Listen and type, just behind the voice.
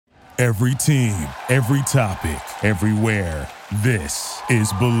Every team, every topic, everywhere. This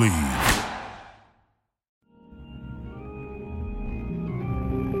is Believe.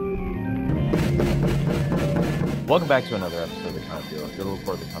 Welcome back to another episode of the Country Bureau. Good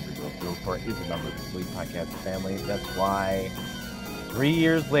Report, the Country Bureau. Good Report is a member of the Believe podcast family. That's why 3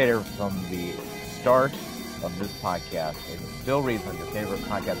 years later from the start of this podcast, it still reads on your favorite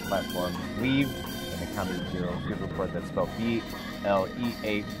podcast platform, Believe in the Country Bureau. Good Report, that's spelled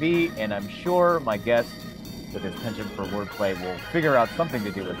B-L-E-A-V. And I'm sure my guest, with his penchant for wordplay, will figure out something to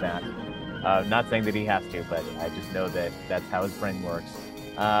do with that. Not saying that he has to, but I just know that that's how his brain works.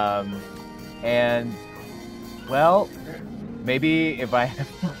 Well, maybe if I have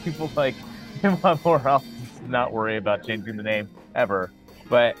people like him on more, I'll not worry about changing the name ever.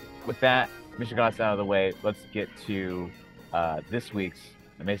 But with that, Mr. Goss out of the way, let's get to this week's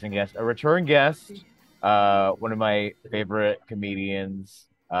amazing guest, a return guest, one of my favorite comedians,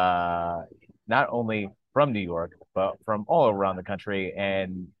 not only from New York, but from all around the country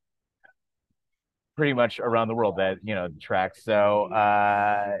and pretty much around the world that, tracks. So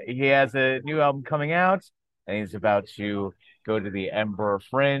he has a new album coming out, and he's about to go to the Edinburgh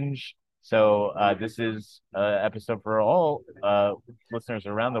Fringe. So this is an episode for all listeners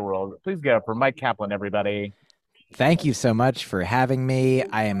around the world. Please get up for Mike Kaplan, everybody. Thank you so much for having me.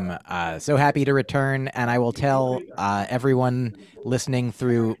 I am so happy to return, and I will tell everyone listening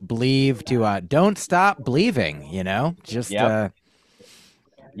through Believe to don't stop believing, just Yep.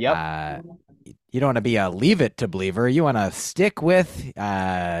 You don't want to be a leave it to believer. You want to stick with,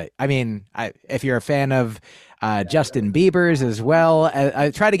 if you're a fan of Justin Bieber's as well,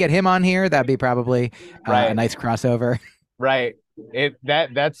 I try to get him on here. That'd be probably a nice crossover. Right.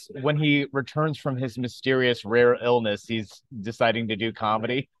 That's when he returns from his mysterious rare illness, he's deciding to do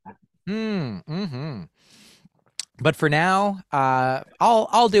comedy. Mm-hmm. But for now,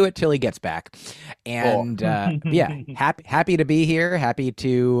 I'll do it till he gets back. And Cool. Happy to be here. Happy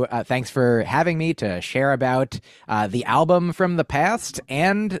to thanks for having me to share about the album from the past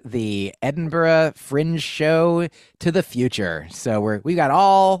and the Edinburgh Fringe show to the future. So we got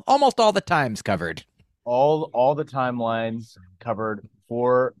almost all the times covered. All the timelines covered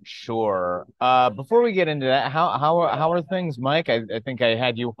for sure. Before we get into that, how are things, Mike? I think I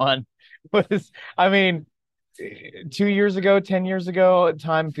had you on. 2 years ago, 10 years ago,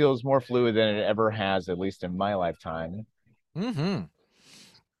 time feels more fluid than it ever has, at least in my lifetime. Mm-hmm.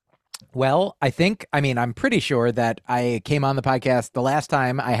 Well, I'm pretty sure that I came on the podcast the last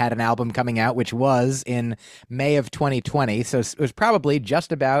time I had an album coming out, which was in May of 2020. So it was probably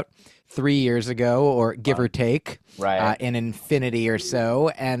just about 3 years ago, or give or take, right? An infinity or so.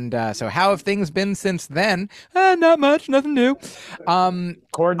 And so how have things been since then? Not much, nothing new.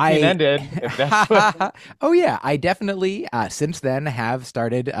 Quarantine ended. If that's what... Oh, yeah. I definitely, since then, have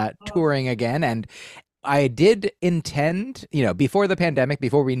started touring again. And I did intend, before the pandemic,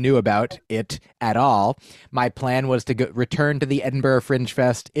 before we knew about it at all, my plan was to return to the Edinburgh Fringe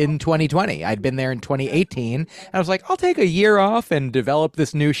Fest in 2020. I'd been there in 2018, and I was like, I'll take a year off and develop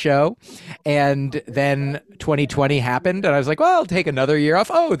this new show. And then 2020 happened, and I was like, well, I'll take another year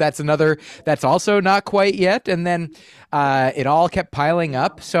off. Oh, that's also not quite yet. And then it all kept piling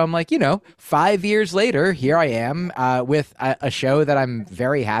up. So I'm like, 5 years later, here I am with a show that I'm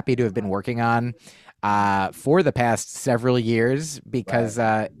very happy to have been working on for the past several years, because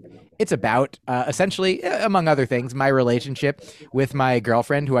it's about essentially, among other things, my relationship with my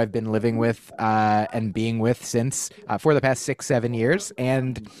girlfriend, who I've been living with and being with since for the past 6-7 years.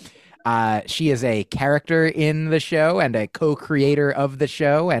 And she is a character in the show and a co-creator of the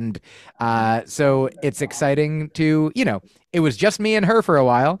show. And so it's exciting to, it was just me and her for a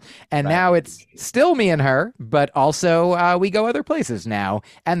while, and now it's still me and her, but also we go other places now,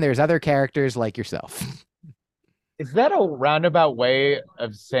 and there's other characters like yourself. Is that a roundabout way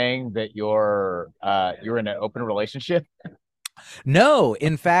of saying that you're in an open relationship? No,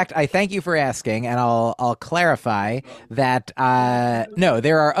 in fact, I thank you for asking, and I'll clarify that no,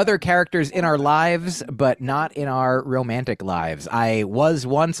 there are other characters in our lives, but not in our romantic lives. I was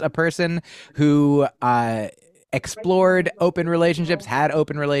once a person who explored open relationships, had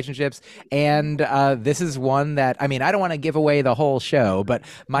open relationships, and this is one that, I don't want to give away the whole show, but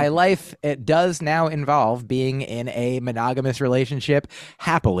my life, it does now involve being in a monogamous relationship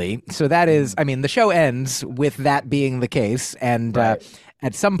happily. So that is, the show ends with that being the case, and at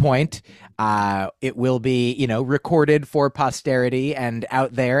some point, It will be, recorded for posterity and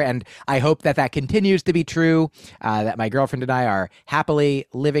out there. And I hope that that continues to be true, that my girlfriend and I are happily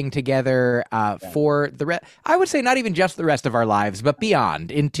living together for I would say not even just the rest of our lives, but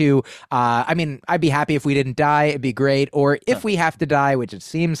beyond into, I mean, I'd be happy if we didn't die. It'd be great. Or if we have to die, which it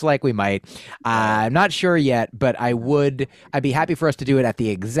seems like we might. I'm not sure yet, but I'd be happy for us to do it at the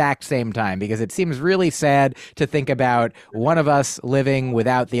exact same time, because it seems really sad to think about one of us living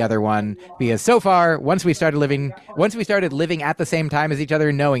without the other one, because so far once we started living at the same time as each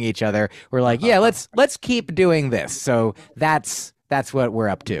other, knowing each other, we're like, yeah, let's keep doing this. So that's what we're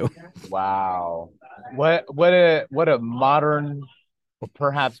up to. Wow. What a modern,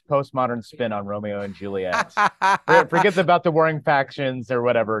 perhaps postmodern spin on Romeo and Juliet. Forget about the warring factions or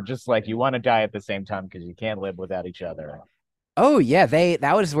whatever. Just like, you want to die at the same time because you can't live without each other. Oh yeah,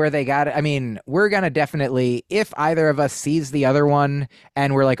 that was where they got it. I mean, we're gonna definitely, if either of us sees the other one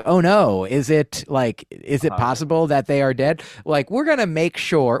and we're like, oh no, is it possible that they are dead? Like, we're gonna make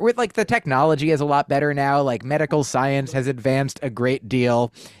sure, with like, the technology is a lot better now, like medical science has advanced a great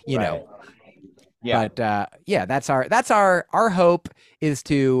deal, you know. Yeah. But yeah, that's our hope, is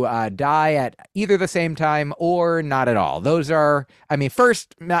to die at either the same time or not at all. Those are, I mean,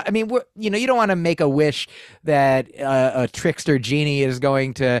 first, I mean, you don't want to make a wish that a trickster genie is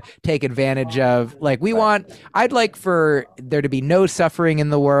going to take advantage of. Like, I'd like for there to be no suffering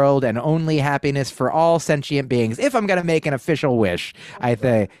in the world and only happiness for all sentient beings. If I'm going to make an official wish, I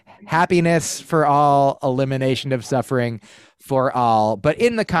think happiness for all, elimination of suffering for all, but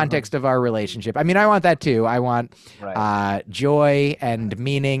in the context of our relationship. I mean, I want that too. I want joy and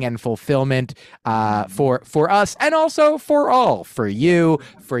meaning and fulfillment for us, and also for all, for you,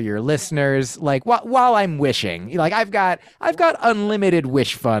 for your listeners. Like, while I'm wishing, like, I've got unlimited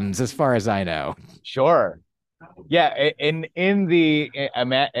wish funds as far as I know. Sure. Yeah, in the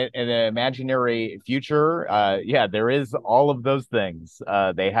imaginary future, yeah, there is all of those things.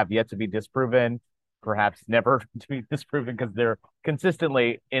 They have yet to be disproven, perhaps never to be disproven, because they're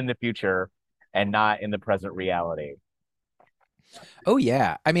consistently in the future and not in the present reality. Oh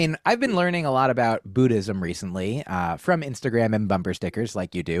yeah, I mean, I've been learning a lot about Buddhism recently, from Instagram and bumper stickers,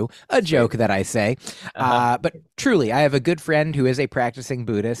 like you do. A joke that I say, but truly, I have a good friend who is a practicing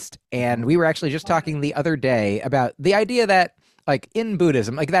Buddhist, and we were actually just talking the other day about the idea that, like, in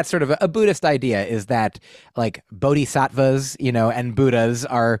Buddhism, like, that's sort of a Buddhist idea, is that, like, bodhisattvas, and Buddhas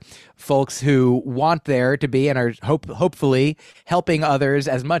are folks who want there to be and are hopefully helping others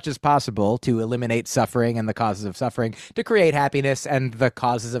as much as possible to eliminate suffering and the causes of suffering, to create happiness and the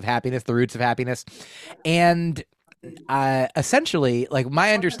causes of happiness, the roots of happiness. And essentially, like,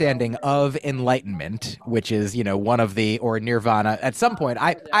 my understanding of enlightenment, which is, one of the, or nirvana at some point,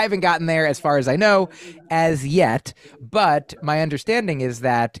 I haven't gotten there as far as I know as yet, but my understanding is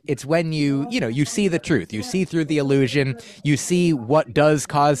that it's when you see the truth, you see through the illusion, you see what does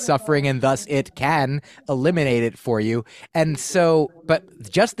cause suffering, and thus it can eliminate it for you. And so,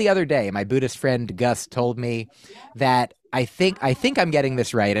 but just the other day, my Buddhist friend Gus told me that I think I'm getting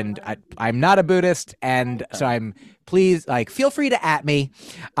this right, and I'm not a Buddhist, and so please, like, feel free to at me,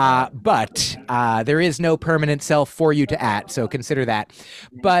 but there is no permanent self for you to at, so consider that.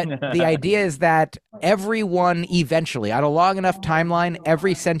 But the idea is that everyone eventually, on a long enough timeline,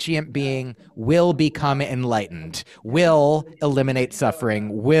 every sentient being will become enlightened, will eliminate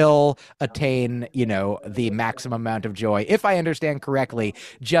suffering, will attain, the maximum amount of joy. If I understand correctly,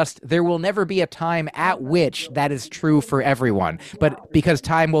 just there will never be a time at which that is true for everyone, but because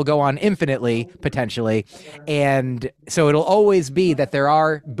time will go on infinitely, potentially, and so it'll always be that there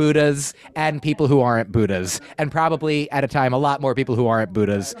are Buddhas and people who aren't Buddhas, and probably at a time a lot more people who aren't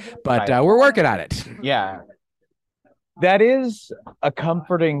Buddhas, but we're working on it. Yeah, that is a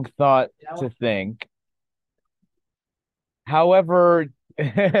comforting thought to think. However,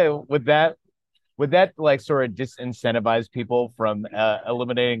 would that like sort of disincentivize people from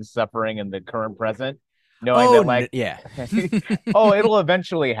eliminating suffering in the current present, knowing that, like, yeah, oh, it'll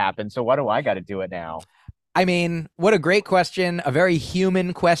eventually happen, so why do I got to do it now? I mean, what a great question. A very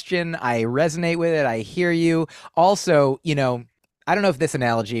human question. I resonate with it. I hear you. Also, I don't know if this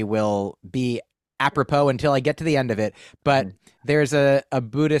analogy will be apropos until I get to the end of it, but there's a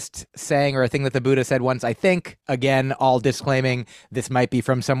Buddhist saying, or a thing that the Buddha said once, I think, again, all disclaiming this might be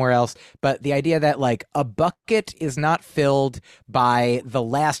from somewhere else, but the idea that, like, a bucket is not filled by the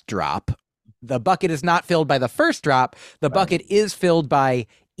last drop. The bucket is not filled by the first drop. The bucket is filled by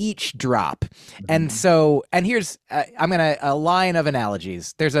each drop. And Mhm. so, and here's, I'm going to, a line of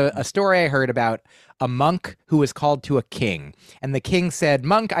analogies. There's a story I heard about a monk who was called to a king. And the king said,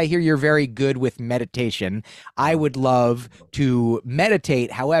 "Monk, I hear you're very good with meditation. I would love to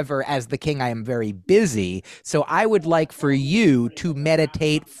meditate. However, as the king, I am very busy. So I would like for you to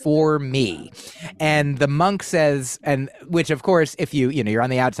meditate for me." And the monk says, and which of course, if you're on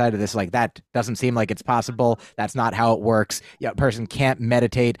the outside of this, like that doesn't seem like it's possible. That's not how it works. A person can't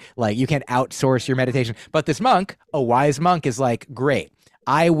meditate. Like you can't outsource your meditation. But this monk, a wise monk, is like, great.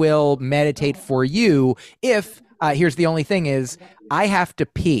 I will meditate for you if here's the only thing is I have to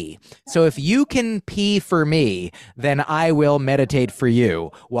pee. So if you can pee for me, then I will meditate for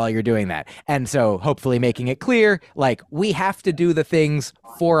you while you're doing that. And so hopefully making it clear, like we have to do the things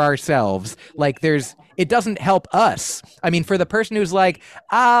for ourselves. Like it doesn't help us. I mean, for the person who's like,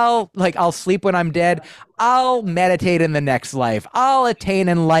 I'll sleep when I'm dead. I'll meditate in the next life. I'll attain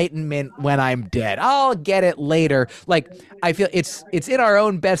enlightenment when I'm dead. I'll get it later. Like I feel it's in our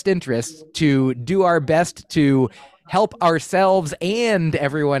own best interest to do our best to help ourselves and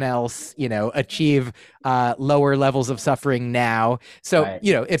everyone else, achieve lower levels of suffering now. So, Right.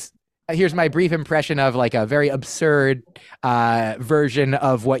 it's here's my brief impression of like a very absurd version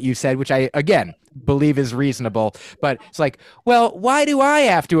of what you said, which I again believe is reasonable. But it's like, well, why do I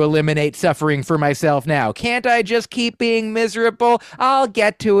have to eliminate suffering for myself now? Can't I just keep being miserable? I'll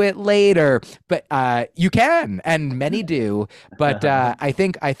get to it later. But you can, and many do. But I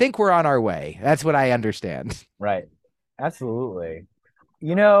think we're on our way. That's what I understand. Right. Absolutely.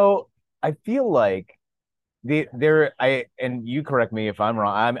 You know, I feel like and you correct me if I'm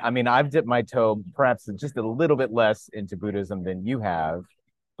wrong. I mean, I've dipped my toe perhaps just a little bit less into Buddhism than you have,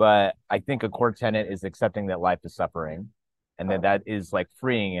 but I think a core tenet is accepting that life is suffering and that is like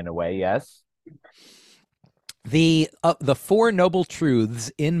freeing in a way. Yes. The four noble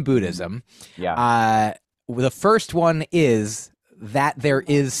truths in Buddhism. Yeah. The first one is that there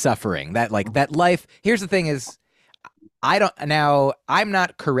is suffering. That like that life. Here's the thing: is I'm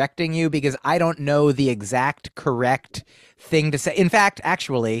not correcting you because I don't know the exact correct thing to say. In fact,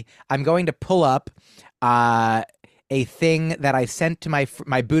 actually, I'm going to pull up a thing that I sent to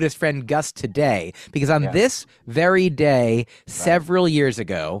my Buddhist friend Gus today because on Yeah. this very day, Right. several years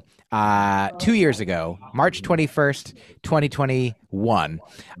ago, 2 years ago, March 21st, 2021,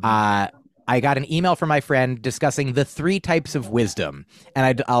 I got an email from my friend discussing the three types of wisdom.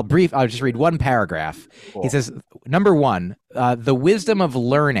 And I'll just read one paragraph. He Cool. says, number one, the wisdom of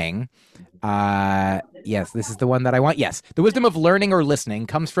learning. Yes, this is the one that I want. Yes, the wisdom of learning or listening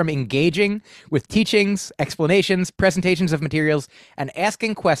comes from engaging with teachings, explanations, presentations of materials, and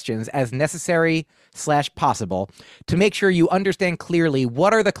asking questions as necessary/possible to make sure you understand clearly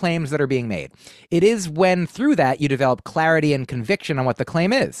what are the claims that are being made. It is when through that you develop clarity and conviction on what the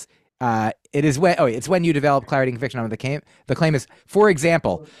claim is. It's when you develop clarity and conviction on what the claim is. For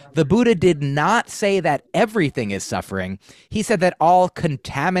example, the Buddha did not say that everything is suffering. He said that all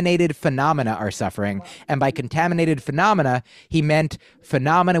contaminated phenomena are suffering. And by contaminated phenomena, he meant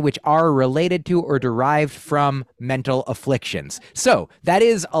phenomena which are related to or derived from mental afflictions. So that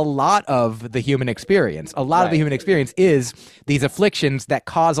is a lot of the human experience. A lot of the Right. human experience is these afflictions that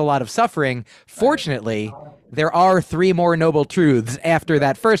cause a lot of suffering. Fortunately, there are three more noble truths after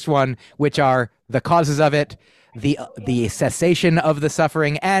that first one, which are the causes of it, the cessation of the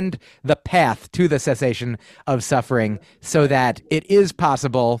suffering, and the path to the cessation of suffering, so that it is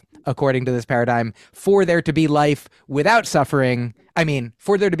possible, according to this paradigm, for there to be life without suffering. I mean,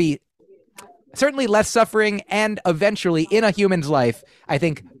 for there to be certainly less suffering, and eventually in a human's life, I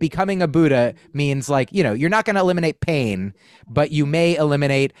think becoming a Buddha means like, you're not going to eliminate pain, but you may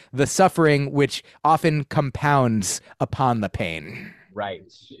eliminate the suffering which often compounds upon the pain. Right.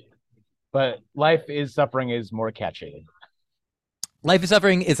 But life is suffering is more catchy. Life is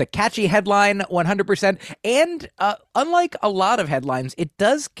Suffering is a catchy headline, 100%. And unlike a lot of headlines, it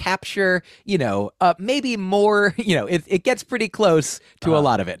does capture, maybe more, it gets pretty close to a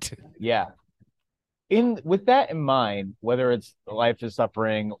lot of it. Yeah. With that in mind, whether it's life is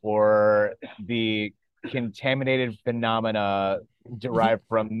suffering or the contaminated phenomena derived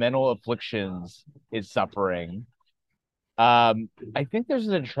from mental afflictions is suffering, I think there's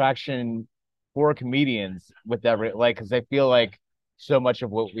an attraction for comedians with every like because I feel like so much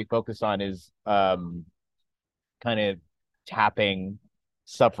of what we focus on is kind of tapping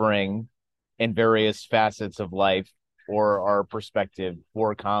suffering in various facets of life or our perspective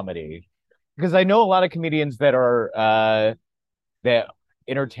for comedy because I know a lot of comedians that are that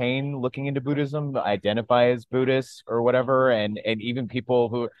entertain looking into Buddhism, identify as Buddhists or whatever, and even people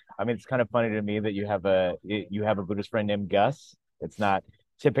who I mean, it's kind of funny to me that you have a Buddhist friend named Gus. It's not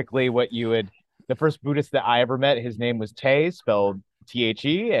typically what you would. The first Buddhist that I ever met, his name was Tay, spelled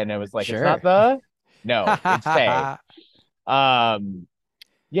T-H-E, and it was like, it's not Sure. the. No, it's Tay. Um,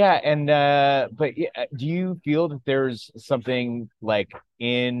 yeah, and but yeah, do you feel that there's something like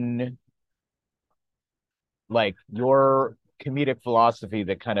in like your comedic philosophy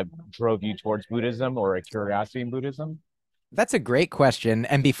that kind of drove you towards Buddhism or a curiosity in Buddhism? That's a great question.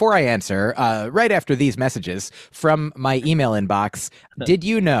 And before I answer, right after these messages from my email inbox, did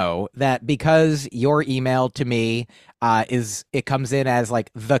you know that because your email to me it comes in as like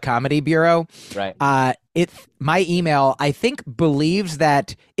the Comedy Bureau, Right. it my email I think believes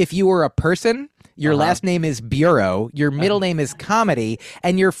that if you were a person, your Uh-huh. last name is Bureau, your middle name is Comedy,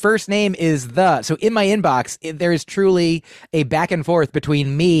 and your first name is the. So in my inbox, there is truly a back and forth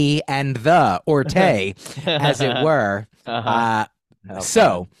between me and the or Tay, as it were. Uh-huh. Uh, How so,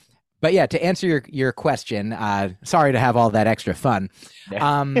 fun. but yeah, to answer your question, sorry to have all that extra fun.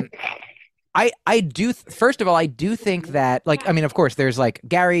 Yeah. Um, I do first of all I do think that like I mean of course there's like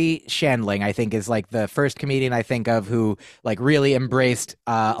Gary Shandling I think is like the first comedian I think of who like really embraced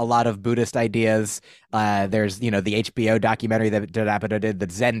a lot of Buddhist ideas. There's the HBO documentary that did the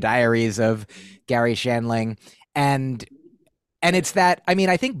Zen Diaries of Gary Shandling, and it's that I mean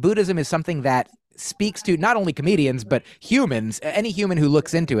I think Buddhism is something that speaks to not only comedians but humans, any human who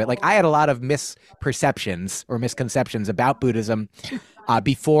looks into it. Like I had a lot of misperceptions or misconceptions about Buddhism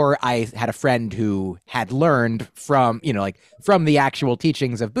before I had a friend who had learned from, like from the actual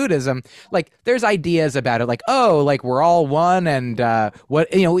teachings of Buddhism. Like there's ideas about it, like, oh, like we're all one. And what,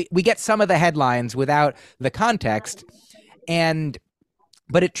 we get some of the headlines without the context. And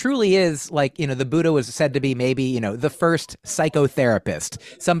but it truly is like, the Buddha was said to be maybe, the first psychotherapist,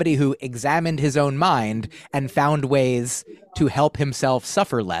 somebody who examined his own mind and found ways to help himself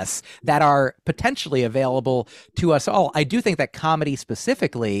suffer less that are potentially available to us all. I do think that comedy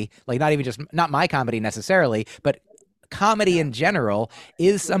specifically, like not my comedy necessarily, but comedy in general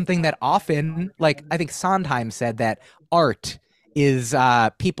is something that often, like I think Sondheim said that art is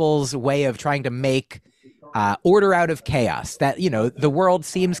people's way of trying to make order out of chaos. That, the world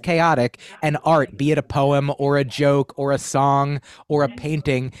seems chaotic, and art, be it a poem or a joke or a song or a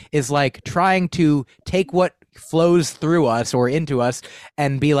painting, is like trying to take what flows through us or into us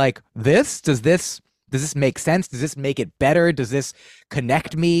and be like, does this make sense? Does this make it better? Does this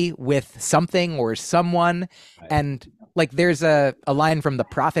connect me with something or someone? And like there's a line from The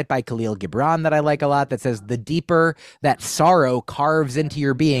Prophet by Khalil Gibran that I like a lot that says, the deeper that sorrow carves into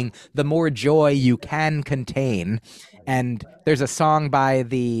your being, the more joy you can contain. And there's a song by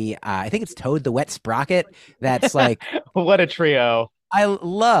I think it's Toad the Wet Sprocket that's like, What a trio. I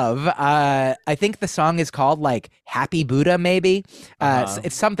love. I think the song is called like Happy Buddha, maybe. Uh-huh.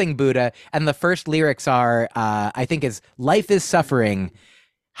 It's something Buddha. And the first lyrics are, I think, is life is suffering,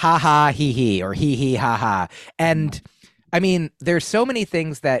 ha ha he he, or he he ha ha. And I mean, there's so many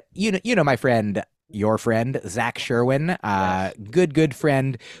things that my friend, your friend Zach Sherwin, Yes. good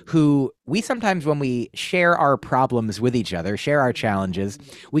friend, who we sometimes when we share our problems with each other, share our challenges,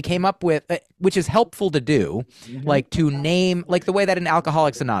 we came up with, which is helpful to do, Mhm. like to name, like the way that in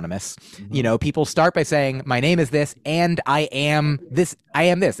Alcoholics Anonymous, Mhm. people start by saying, my name is this, and I am this. I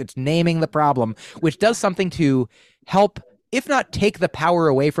am this. It's naming the problem, which does something to help, if not take the power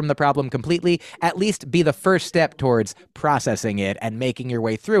away from the problem completely, at least be the first step towards processing it and making your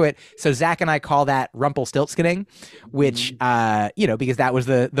way through it. So Zach and I call that Rumpelstiltskinning, which, because that was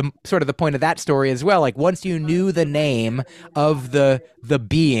the sort of the point of that story as well. Like once you knew the name of the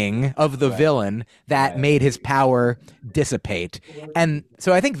being of the Right. villain, that Right. made his power dissipate. And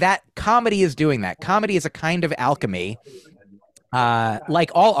so I think that comedy is doing that. Comedy is a kind of alchemy,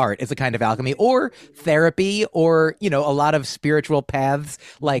 like all art is a kind of alchemy, or therapy, or a lot of spiritual paths,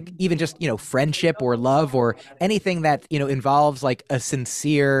 like even just friendship or love or anything that involves like a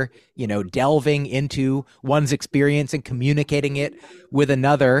sincere delving into one's experience and communicating it with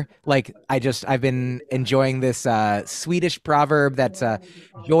another. Like I've been enjoying this Swedish proverb that's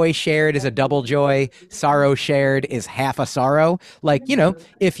joy shared is a double joy, sorrow shared is half a sorrow. Like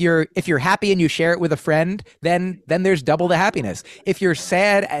if you're happy and you share it with a friend, then there's double the happiness. If you're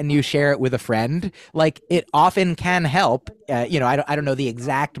sad and you share it with a friend, like it often can help. I don't know the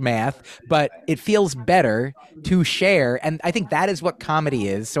exact math, but it feels better to share, and I think that is what comedy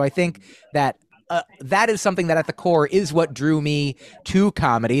is. So I think that that is something that at the core is what drew me to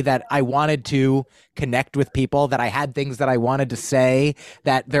comedy, that I wanted to connect with people, that I had things that I wanted to say,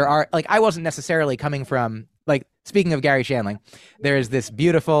 that there are like I wasn't necessarily coming from, like, speaking of Gary Shandling, there's this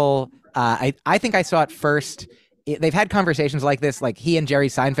beautiful I think I saw it first. They've had conversations like this, like he and Jerry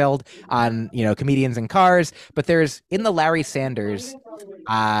Seinfeld on comedians in cars, but there's in the Larry Sanders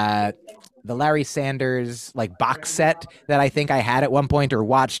uh the Larry Sanders like box set that I think I had at one point or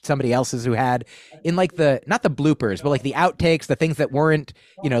watched somebody else's who had in like the not the bloopers but like the outtakes, the things that weren't,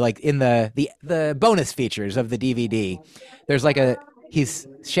 like in the bonus features of the DVD. There's like a he's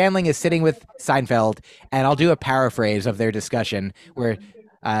Shandling is sitting with Seinfeld, and I'll do a paraphrase of their discussion where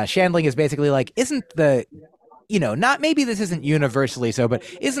Shandling is basically like, isn't the not maybe this isn't universally so, but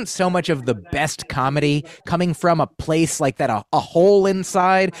isn't so much of the best comedy coming from a place like that, a hole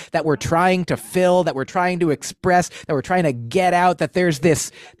inside that we're trying to fill, that we're trying to express, that we're trying to get out, that there's this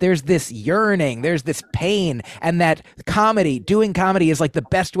yearning, there's this pain, and that doing comedy is like the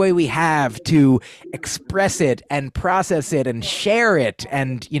best way we have to express it and process it and share it.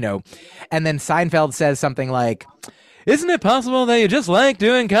 And then Seinfeld says something like, isn't it possible that you just like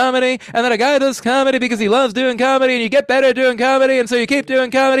doing comedy and that a guy does comedy because he loves doing comedy and you get better at doing comedy and so you keep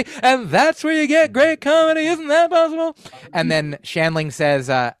doing comedy and that's where you get great comedy? Isn't that possible? And then Shandling says,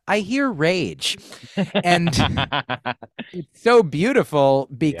 I hear rage. And it's so beautiful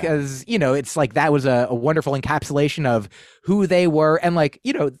because, it's like that was a wonderful encapsulation of who they were. And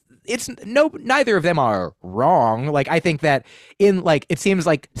it's neither of them are wrong. Like, I think that it seems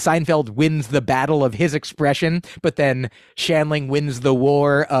like Seinfeld wins the battle of his expression, but then Shandling wins the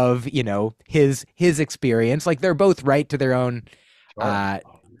war of, his experience. Like, they're both right to their own,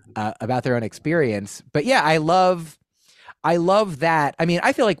 about their own experience. But yeah, I love that. I mean,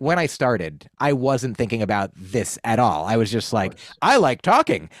 I feel like when I started, I wasn't thinking about this at all. I was just like, I like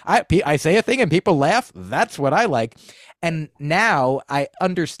talking. I say a thing and people laugh. That's what I like. And now I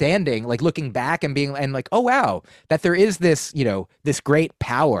understanding, like looking back and being and like, oh wow, that there is this, this great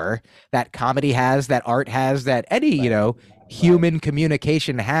power that comedy has, that art has, that any, human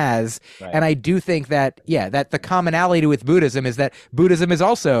communication has. Right. And I do think that, that the commonality with Buddhism is that Buddhism is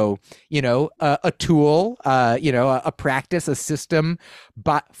also, a tool, a practice, a system,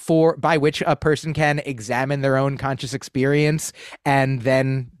 by which a person can examine their own conscious experience and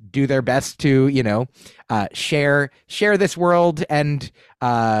then do their best to, share this world and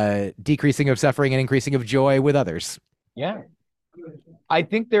decreasing of suffering and increasing of joy with others. Yeah. I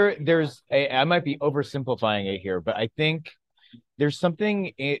think I might be oversimplifying it here, but I think there's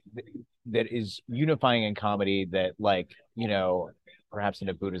something that is unifying in comedy that, like, perhaps in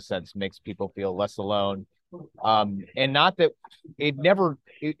a Buddhist sense, makes people feel less alone. And not that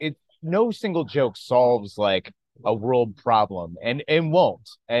no single joke solves like a world problem and won't.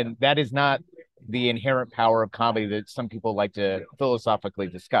 And that is not the inherent power of comedy that some people like to philosophically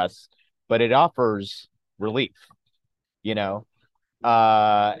discuss, but it offers relief, and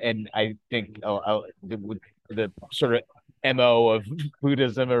I think the sort of MO of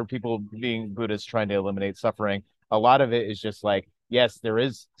Buddhism or people being Buddhists trying to eliminate suffering, a lot of it is just like, yes, there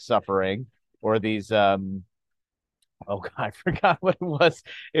is suffering, or these oh God, I forgot what it was.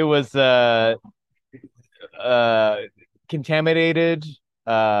 It was contaminated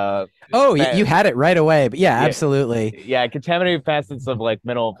you had it right away, but yeah, absolutely. Yeah, contaminated facets of like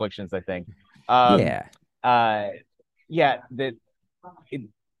mental afflictions, I think. Yeah. That it,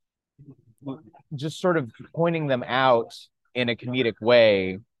 just sort of pointing them out in a comedic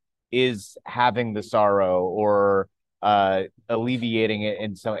way is having the sorrow or alleviating it,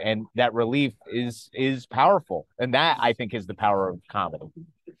 and that relief is powerful, and that I think is the power of comedy.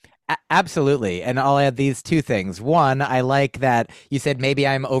 Absolutely. And I'll add these two things. One, I like that you said maybe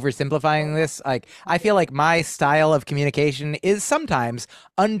I'm oversimplifying this. Like, I feel like my style of communication is sometimes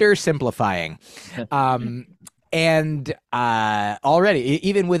undersimplifying. And already,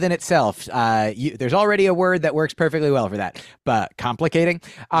 even within itself, there's already a word that works perfectly well for that, but complicating.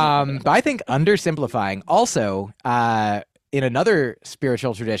 But I think undersimplifying also, in another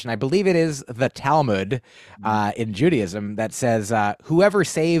spiritual tradition, I believe it is the Talmud in Judaism, that says whoever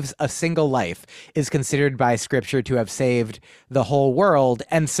saves a single life is considered by Scripture to have saved the whole world.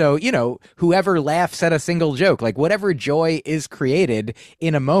 And so, whoever laughs at a single joke, like whatever joy is created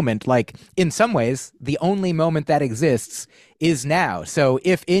in a moment, like in some ways, the only moment that exists is now. So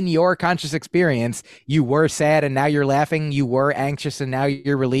if in your conscious experience you were sad and now you're laughing, you were anxious and now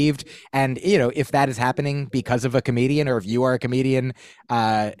you're relieved, and if that is happening because of a comedian, or if you are a comedian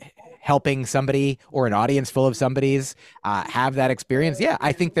helping somebody or an audience full of somebody's have that experience,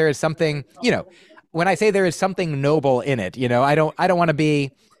 I think there is something, when I say there is something noble in it, I don't want to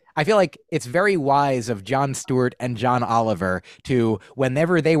be. I feel like it's very wise of Jon Stewart and John Oliver to,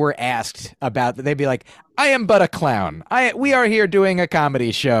 whenever they were asked about, they'd be like, I am but a clown. We are here doing a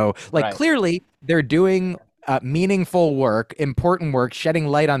comedy show. Like, Right. Clearly they're doing meaningful work, important work, shedding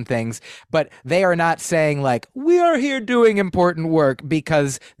light on things, but they are not saying like we are here doing important work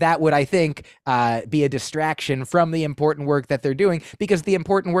because that would, I think, be a distraction from the important work that they're doing. Because the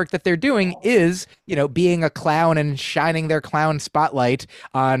important work that they're doing is, being a clown and shining their clown spotlight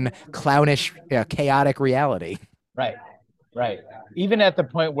on clownish, chaotic reality. Right. Right. Even at the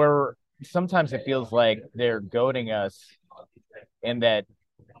point where sometimes it feels like they're goading us, and that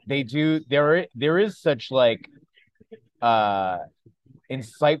there is such like uh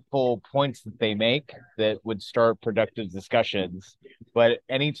insightful points that they make that would start productive discussions. But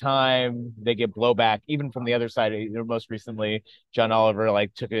anytime they get blowback, even from the other side, most recently, John Oliver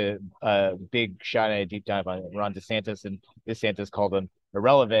like took a big shot at a deep dive on Ron DeSantis, and DeSantis called him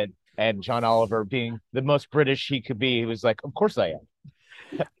irrelevant. And John Oliver, being the most British he could be, he was like, "Of course I am."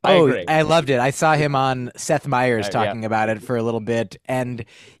 I Oh, agree. I loved it. I saw him on Seth Meyers Yeah. talking about it for a little bit. And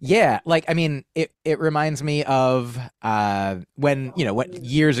yeah, like, I mean, it reminds me of when, what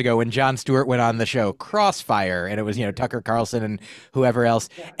years ago when Jon Stewart went on the show Crossfire, and it was, Tucker Carlson and whoever else.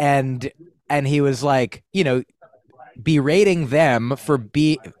 And he was like, berating them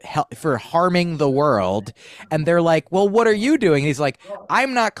for harming the world, and they're like, well, what are you doing? And he's like,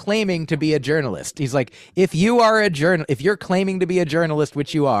 I'm not claiming to be a journalist. He's like, if you're claiming to be a journalist,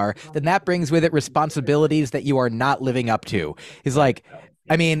 which you are, then that brings with it responsibilities that you are not living up to. He's like,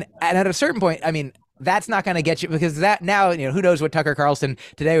 I mean, and at a certain point, I mean, that's not going to get you, because that now, who knows what Tucker Carlson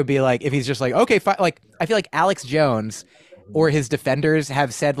today would be like if he's just like, okay, fine. Like, I feel like Alex Jones or his defenders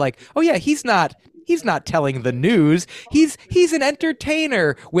have said like, oh yeah, he's not telling the news. He's an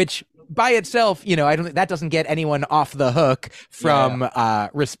entertainer, which by itself, I don't, that doesn't get anyone off the hook from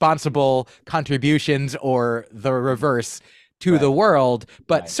responsible contributions or the reverse to the world.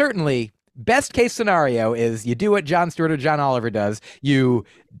 But certainly, best case scenario is you do what Jon Stewart or John Oliver does. You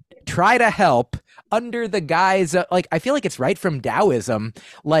try to help under the guise of, like, I feel like it's right from Taoism,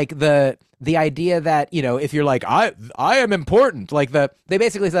 like the idea that, if you're like, I am important, like they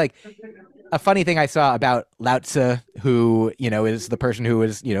basically say like, a funny thing I saw about Lao Tzu, who, is the person who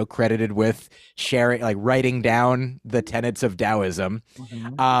was, credited with sharing, like writing down the tenets of Taoism.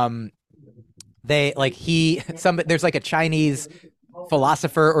 They like there's like a Chinese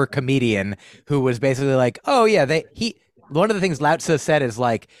philosopher or comedian who was basically like, oh yeah, one of the things Lao Tzu said is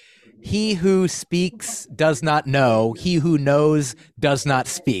like, he who speaks does not know. He who knows does not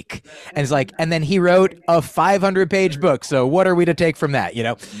speak. And it's like, and then he wrote a 500-page book. So what are we to take from that,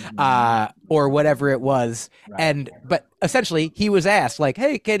 or whatever it was. Right. But essentially he was asked like,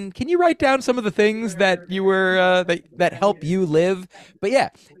 hey, can you write down some of the things that you were, that help you live? But yeah,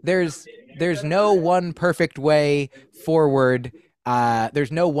 there's no one perfect way forward.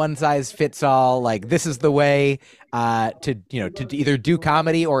 There's no one size fits all. Like, this is the way to either do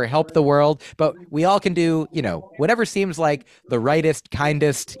comedy or help the world. But we all can do, whatever seems like the rightest,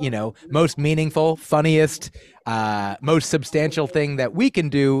 kindest, most meaningful, funniest, most substantial thing that we can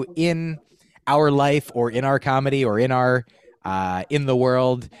do in our life or in our comedy or in our in the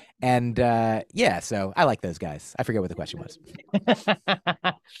world. And so I like those guys. I forget what the question was.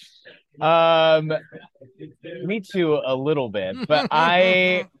 Me too, a little bit, but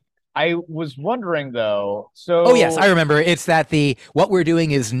I was wondering though. So oh yes, I remember. It's that what we're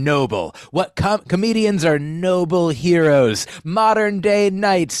doing is noble. What comedians are noble heroes, modern day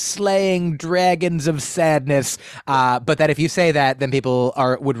knights slaying dragons of sadness. But that if you say that, then people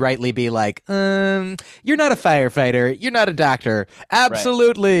would rightly be like, you're not a firefighter, you're not a doctor.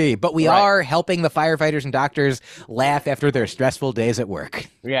 Absolutely, right. But we are helping the firefighters and doctors laugh after their stressful days at work.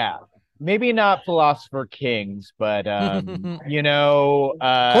 Yeah. Maybe not philosopher kings, but court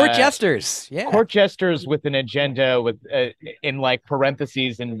jesters. Yeah, court jesters with an agenda, with in like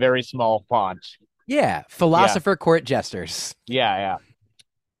parentheses in very small font. Yeah, philosopher court jesters. Yeah.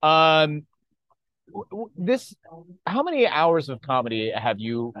 This, how many hours of comedy have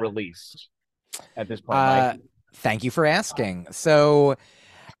you released at this point, Mike? Thank you for asking. So,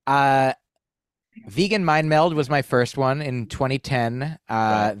 Vegan Mind Meld was my first one in 2010,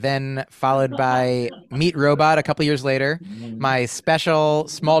 then followed by Meet Robot a couple years later. My special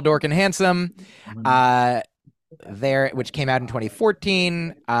Small Dork and Handsome, which came out in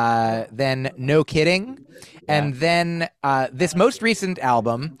 2014. Then No Kidding, and then this most recent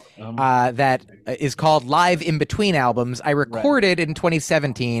album that is called Live in Between Albums. I recorded in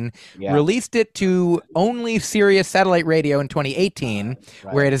 2017, released it to only Sirius Satellite Radio in 2018,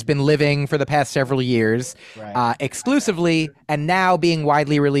 where it has been living for the past several years, exclusively, and now being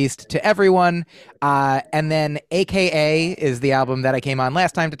widely released to everyone. And then AKA is the album that I came on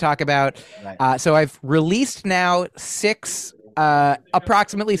last time to talk about. So I've released now 6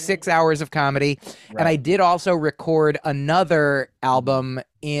 approximately 6 hours of comedy. And I Right. did also record another album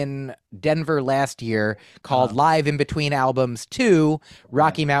in Denver last year called Uh-huh. Live in Between Albums 2, Yeah.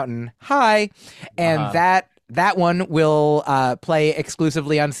 Rocky Mountain High. And Uh-huh. that one will play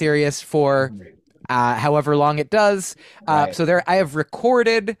exclusively on Sirius for however long it does. Right. So there, I have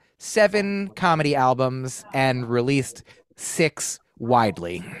recorded 7 comedy albums and released 6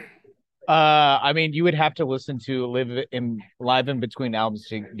 widely. I mean, you would have to listen to live in live in between albums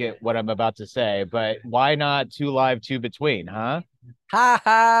to get what I'm about to say, but why not two live, two between, huh? Ha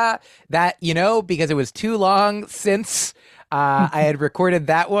ha! That, because it was too long since I had recorded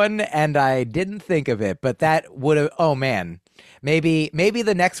that one and I didn't think of it, but that would have, oh man. Maybe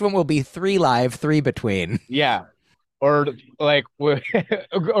the next one will be 3 live, 3 between. Yeah. Or like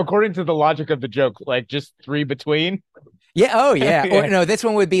according to the logic of the joke, like just three between. Yeah, oh yeah. Or Yeah. no, this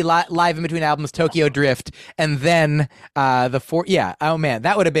one would be live in between albums, Tokyo Drift, and then the four. Yeah, oh man,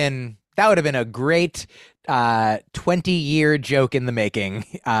 that would have been a great 20-year joke in the making.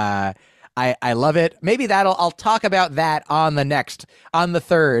 I love it. Maybe I'll talk about that on the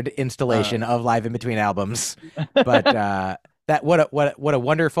third Uh, installation of Live in Between Albums. But that what a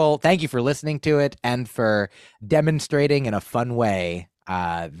wonderful. Thank you for listening to it and for demonstrating in a fun way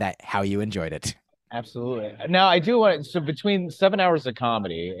that how you enjoyed it. Absolutely. Now, I do want so between 7 hours of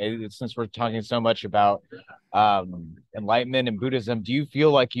comedy, since we're talking so much about enlightenment and Buddhism, do you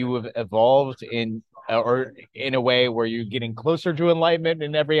feel like you have evolved in or in a way where you're getting closer to enlightenment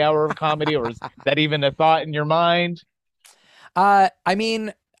in every hour of comedy, or is that even a thought in your mind? I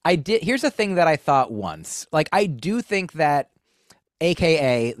mean, I did. Here's a thing that I thought once. Like, I do think that,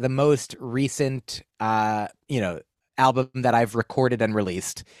 AKA the most recent, album that I've recorded and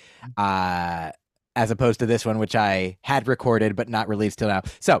released, uh, as opposed to this one, which I had recorded but not released till now.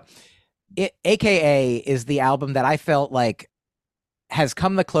 So, AKA is the album that I felt like has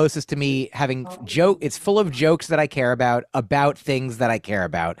come the closest to me having joke. It's full of jokes that I care about things that I care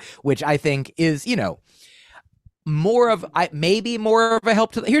about, which I think is, more of I maybe more of a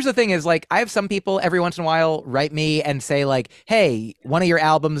help to. Here's the thing is, like, I have some people every once in a while write me and say, like, hey, one of your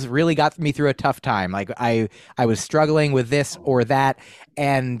albums really got me through a tough time, like I was struggling with this or that,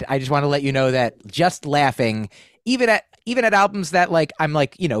 and I just want to let you know that just laughing, even at albums that, like, I'm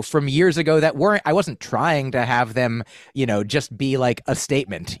like, from years ago, that weren't, I wasn't trying to have them, just be like a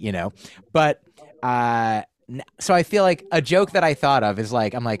statement, but so I feel like a joke that I thought of is,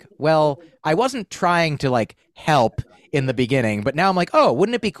 like, I'm like, well, I wasn't trying to, like, help in the beginning, but now I'm like, oh,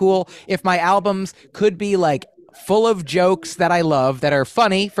 wouldn't it be cool if my albums could be, like, full of jokes that I love, that are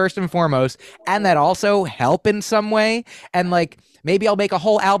funny first and foremost, and that also help in some way, and, like, maybe I'll make a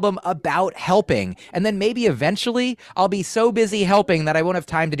whole album about helping, and then maybe eventually I'll be so busy helping that I won't have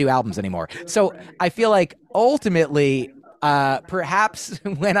time to do albums anymore. So I feel like ultimately, perhaps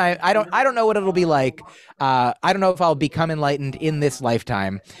when I don't know what it'll be like. I don't know if I'll become enlightened in this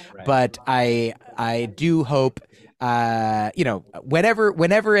lifetime, Right. but I do hope,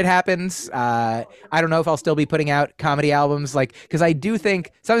 whenever it happens. I don't know if I'll still be putting out comedy albums, like, because I do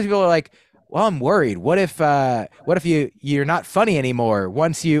think some people are like, well, I'm worried. What if you're not funny anymore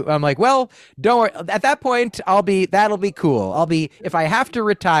once you? I'm like, well, don't worry. At that point, that'll be cool. If I have to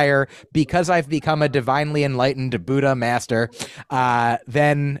retire because I've become a divinely enlightened Buddha master,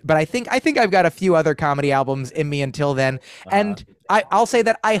 then. But I think I've got a few other comedy albums in me until then, Uh-huh. and I'll say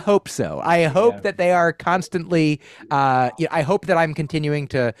that I hope so. I hope Yeah. that they are constantly. I hope that I'm continuing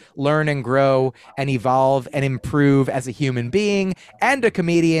to learn and grow and evolve and improve as a human being and a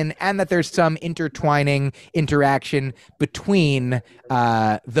comedian, and that there's some intertwining interaction between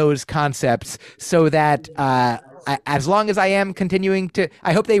those concepts, so that. As long as I am continuing to,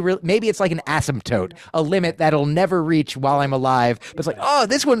 I hope maybe it's like an asymptote, a limit that'll never reach while I'm alive. But it's like, oh,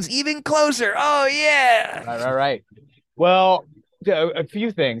 this one's even closer. Oh yeah. Right, right, right. Well, a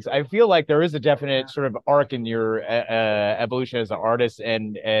few things. I feel like there is a definite sort of arc in your evolution as an artist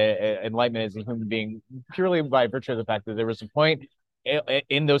and enlightenment as a human being, purely by virtue of the fact that there was a point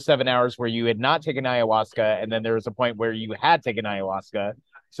in those 7 hours where you had not taken ayahuasca, and then there was a point where you had taken ayahuasca.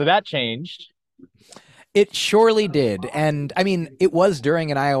 So that changed. It surely did. And I mean, it was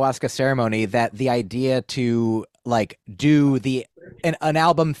during an ayahuasca ceremony that the idea to, like, do an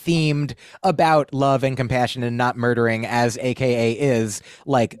album themed about love and compassion and not murdering, as AKA is,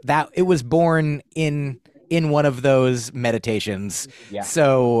 like, that, it was born in one of those meditations. Yeah.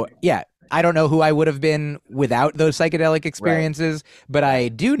 So, yeah, I don't know who I would have been without those psychedelic Right. experiences, but Right. I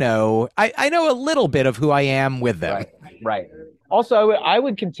do know, I know a little bit of who I am with them. Right. Right. Also, I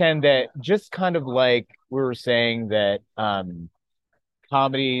would contend that just kind of like we were saying that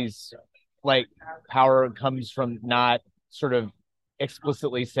comedies like power comes from not sort of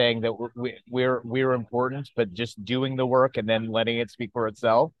explicitly saying that we're important, but just doing the work and then letting it speak for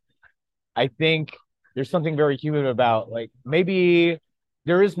itself. I think there's something very human about like maybe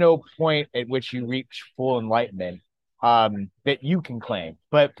there is no point at which you reach full enlightenment that you can claim,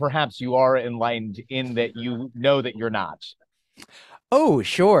 but perhaps you are enlightened in that you know that you're not. Oh,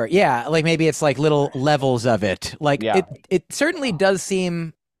 sure. Yeah, like maybe it's like little levels of it. Like Yeah. it certainly does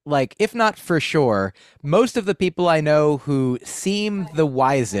seem like, if not for sure, most of the people I know who seem the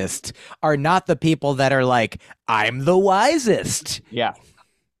wisest are not the people that are like, I'm the wisest. Yeah.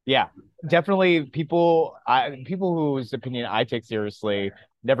 Yeah. Definitely people whose opinion I take seriously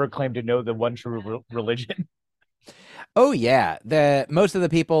never claim to know the one true religion. Oh yeah, the most of the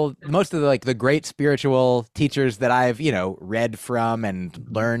people, most of the like the great spiritual teachers that I've, read from and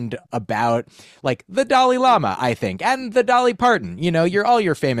learned about, like the Dalai Lama, I think, and the Dolly Parton, you're all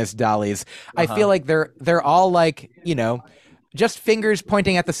your famous dollies. I feel Uh-huh. like they're all like, just fingers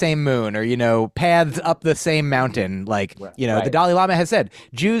pointing at the same moon or, paths up the same mountain. Like, Right. the Right. Dalai Lama has said,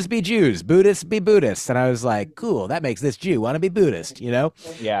 Jews be Jews, Buddhists be Buddhists. And I was like, cool, that makes this Jew want to be Buddhist. Yeah.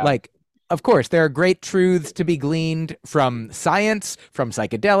 Like, of course, there are great truths to be gleaned from science, from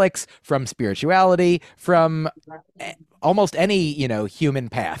psychedelics, from spirituality, from almost any, human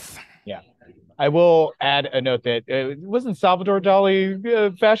path. Yeah. I will add a note that wasn't Salvador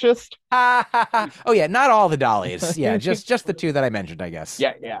Dali fascist? Oh yeah, not all the dollies. Yeah, just the two that I mentioned, I guess.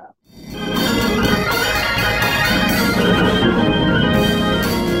 Yeah, yeah.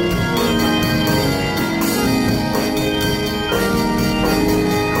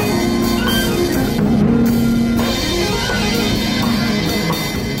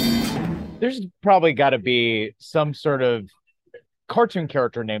 There's probably got to be some sort of cartoon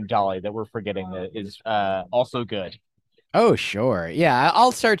character named Dolly that we're forgetting that is also good. Oh sure. Yeah,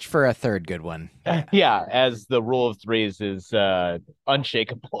 I'll search for a third good one. Yeah, as the rule of threes is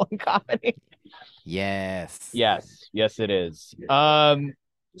unshakable in comedy. Yes. Yes, yes, it is.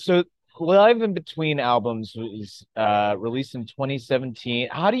 So Live in Between albums was released in 2017.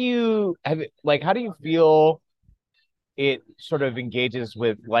 How do you have it like how do you feel it sort of engages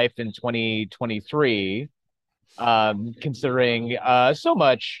with life in 2023, considering so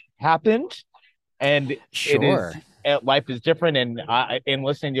much happened and it is Sure. life is different and in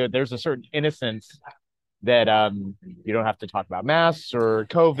listening to it, there's a certain innocence that you don't have to talk about masks or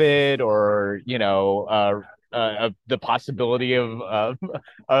COVID or the possibility of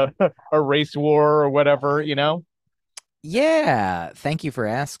a race war or whatever, you know? Yeah, thank you for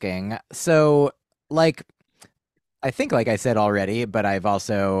asking. So, like, I think, like I said already, but I've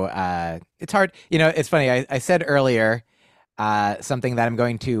also, it's hard. It's funny. I said earlier something that I'm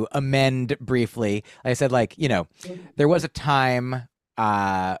going to amend briefly. I said, like, there was a time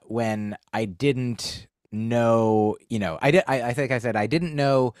when I didn't know, I think I said I didn't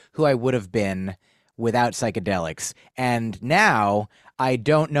know who I would have been without psychedelics. And now I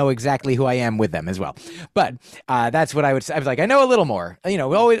don't know exactly who I am with them as well. But that's what I would say. I was like, I know a little more,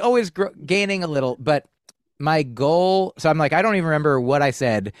 always gaining a little, but my goal, so I'm like, I don't even remember what I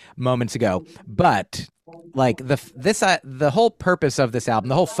said moments ago, but like the whole purpose of this album,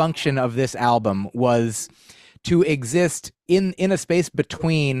 the whole function of this album was to exist in a space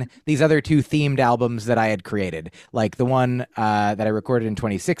between these other two themed albums that I had created, like the one that I recorded in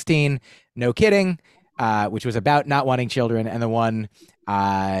 2016, No Kidding, which was about not wanting children, and the one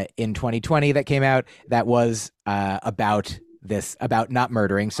in 2020 that came out that was about not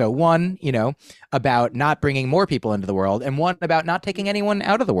murdering. So one, about not bringing more people into the world, and one about not taking anyone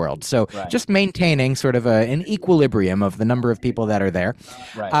out of the world. So Right. just maintaining sort of an equilibrium of the number of people that are there.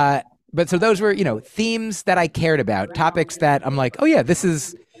 Right. But so those were, themes that I cared about, topics that I'm like, oh yeah, these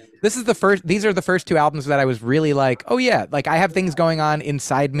are the first two albums that I was really like, oh yeah, like I have things going on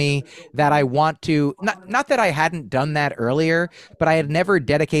inside me that I want to, not that I hadn't done that earlier, but I had never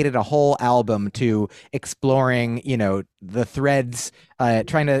dedicated a whole album to exploring, the threads,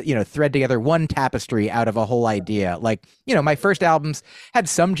 trying to, thread together one tapestry out of a whole idea. Like, my first albums had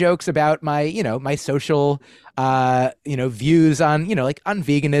some jokes about my, my social, views on, like on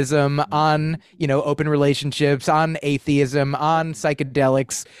veganism, on, open relationships, on atheism, on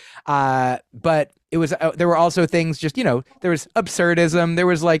psychedelics. But it was there were also things just there was absurdism, there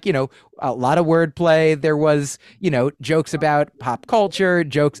was like a lot of wordplay, there was jokes about pop culture,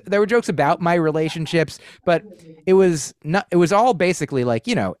 there were jokes about my relationships, but it was all basically like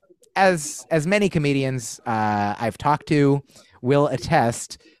as many comedians I've talked to will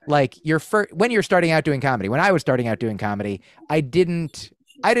attest, like when you're starting out doing comedy, when I was starting out doing comedy, I didn't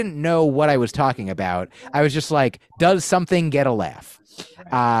I didn't know what I was talking about. I was just like, does something get a laugh?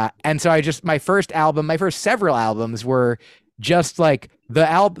 And so my first album, my first several albums were just like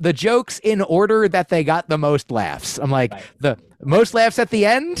the jokes in order that they got the most laughs. I'm like, Right. the most laughs at the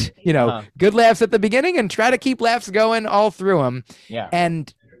end, good laughs at the beginning, and try to keep laughs going all through them. Yeah.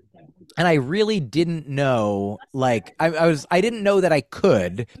 And I really didn't know, like, I didn't know that I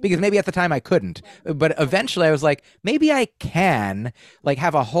could, because maybe at the time I couldn't, but eventually I was like, maybe I can, like,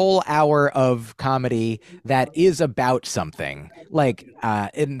 have a whole hour of comedy that is about something, like,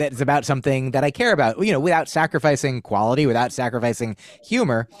 and that's about something that I care about, without sacrificing quality, without sacrificing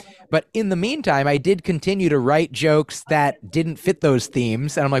humor. But in the meantime, I did continue to write jokes that didn't fit those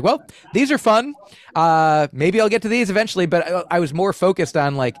themes. And I'm like, well, these are fun. Maybe I'll get to these eventually. But I was more focused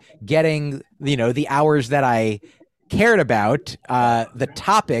on like getting, the hours that I cared about, the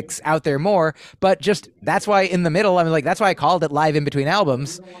topics out there more. But just that's why in the middle, I mean, like, that's why I called it Live in Between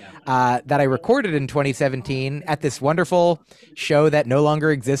Albums. That I recorded in 2017 at this wonderful show that no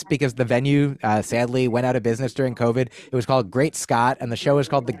longer exists because the venue sadly went out of business during COVID. It was called Great Scott, and the show was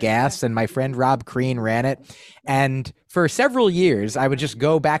called The Gas, and my friend Rob Crean ran it. And for several years, I would just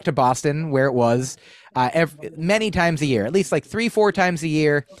go back to Boston, where it was, many times a year, at least like 3-4 times a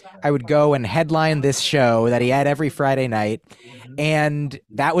year. I would go and headline this show that he had every Friday night. And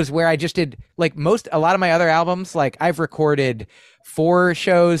that was where I just did, like, a lot of my other albums, like, I've recorded 4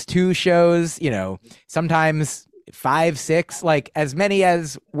 shows, 2 shows, sometimes 5, 6, like as many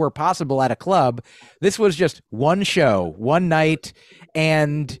as were possible at a club. This was just one show, one night.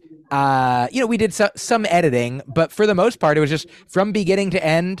 And, we did some editing, but for the most part, it was just from beginning to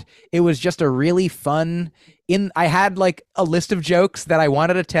end. It was just a really fun I had like a list of jokes that I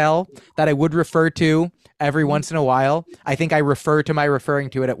wanted to tell that I would refer to every once in a while. I think I refer to my referring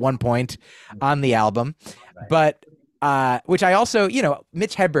to it at one point on the album, but which I also,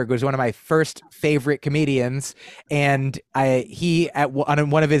 Mitch Hedberg was one of my first favorite comedians, and on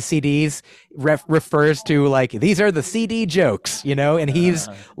one of his CDs refers to like, these are the CD jokes, and he's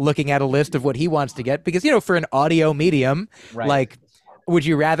looking at a list of what he wants to get because, for an audio medium, Right. like, would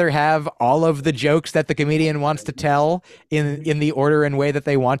you rather have all of the jokes that the comedian wants to tell in the order and way that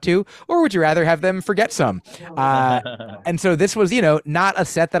they want to, or would you rather have them forget some? And so this was, not a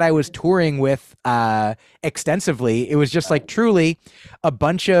set that I was touring with extensively. It was just like truly a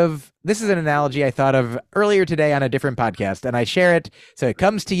bunch of, this is an analogy I thought of earlier today on a different podcast, and I share it. So it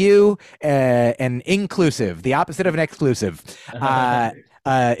comes to you, an inclusive, the opposite of an exclusive.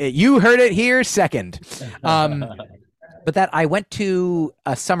 You heard it here second. But that I went to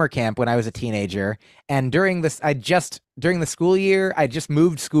a summer camp when I was a teenager, and during the school year, I just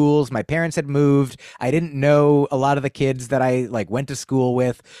moved schools. My parents had moved. I didn't know a lot of the kids that I like went to school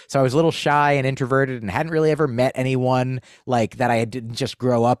with, so I was a little shy and introverted and hadn't really ever met anyone like that I didn't just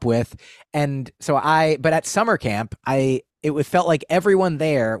grow up with. And so but at summer camp, it felt like everyone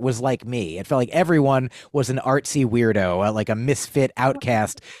there was like me. It felt like everyone was an artsy weirdo, like a misfit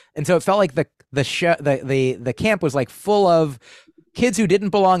outcast. And so it felt like the camp was like full of kids who didn't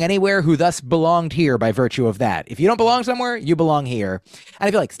belong anywhere, who thus belonged here by virtue of that. If you don't belong somewhere, you belong here. And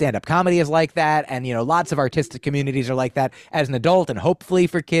I feel like stand-up comedy is like that. And, lots of artistic communities are like that as an adult and hopefully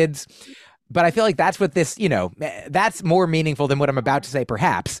for kids. But I feel like that's what this, that's more meaningful than what I'm about to say,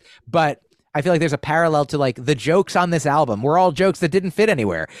 perhaps. But I feel like there's a parallel to like the jokes on this album were all jokes that didn't fit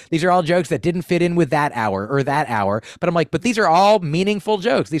anywhere. These are all jokes that didn't fit in with that hour or that hour. But I'm like, but these are all meaningful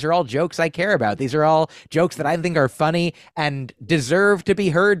jokes. These are all jokes I care about. These are all jokes that I think are funny and deserve to be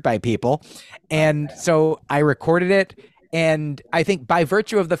heard by people. And so I recorded it. And I think by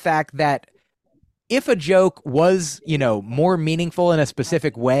virtue of the fact that if a joke was, more meaningful in a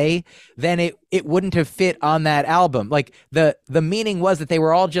specific way, then it wouldn't have fit on that album. Like the meaning was that they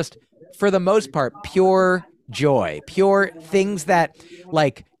were all just, for the most part, pure joy, pure things that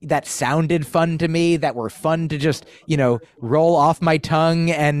sounded fun to me, that were fun to just, roll off my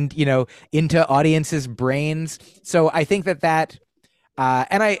tongue and, into audiences' brains. So I think that,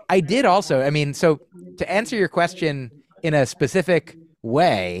 and I did also, I mean, so to answer your question in a specific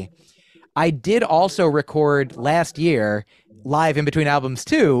way, I did also record last year Live in Between Albums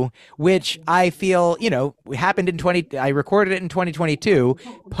too, which I feel, happened I recorded it in 2022,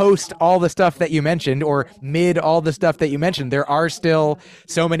 post all the stuff that you mentioned, or mid all the stuff that you mentioned. There are still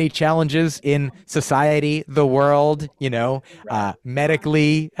so many challenges in society, the world,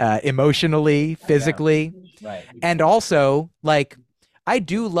 medically, emotionally, physically. Yeah. Right. And also, like, I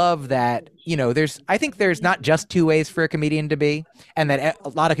do love that, I think there's not just 2 ways for a comedian to be, and that a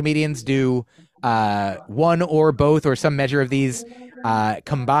lot of comedians do one or both or some measure of these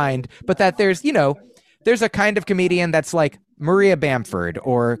combined, but that there's, there's a kind of comedian that's like Maria Bamford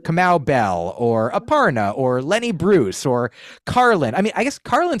or Kamau Bell or Aparna or Lenny Bruce or Carlin. I mean, I guess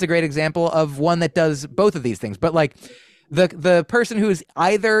Carlin's a great example of one that does both of these things, but like the person who's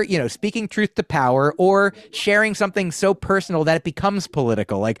either, speaking truth to power or sharing something so personal that it becomes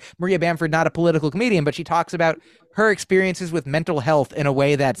political. Like Maria Bamford, not a political comedian, but she talks about her experiences with mental health in a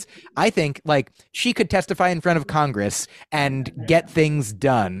way that's, I think, like she could testify in front of Congress and get things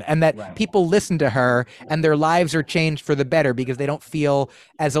done, and that people listen to her and their lives are changed for the better because they don't feel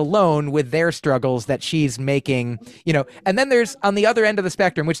as alone with their struggles that she's making, And then there's on the other end of the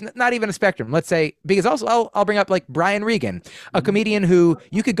spectrum, which not even a spectrum, let's say, because also I'll bring up like Brian Regan, a comedian who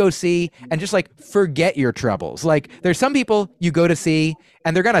you could go see and just like forget your troubles. Like there's some people you go to see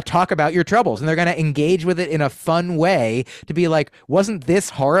and they're going to talk about your troubles and they're going to engage with it in a fun way to be like, wasn't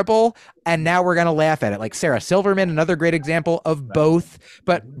this horrible? And now we're going to laugh at it. Like Sarah Silverman, another great example of both.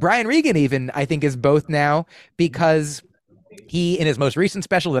 But Brian Regan even, I think, is both now because he, in his most recent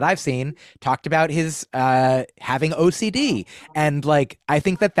special that I've seen, talked about his having OCD. And like, I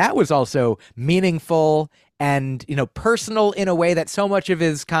think that was also meaningful and, personal in a way that so much of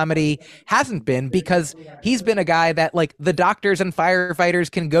his comedy hasn't been, because he's been a guy that like the doctors and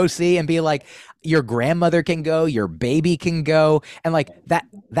firefighters can go see and be like, your grandmother can go, your baby can go. And like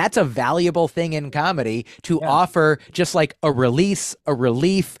that's a valuable thing in comedy to offer, just like a release, a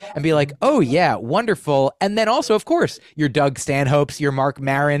relief, and be like, oh yeah, wonderful. And then also, of course, your Doug Stanhopes, your Mark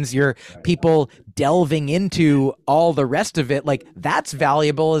Marons, your people delving into all the rest of it. Like that's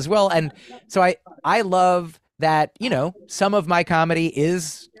valuable as well. And so I love that, some of my comedy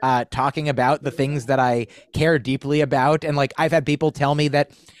is talking about the things that I care deeply about. And like, I've had people tell me that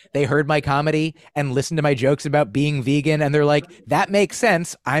they heard my comedy and listened to my jokes about being vegan, and they're like, that makes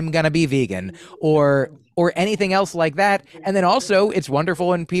sense, I'm gonna be vegan, or anything else like that. And then also it's wonderful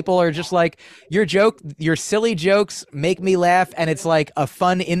when people are just like, your silly jokes make me laugh, and it's like a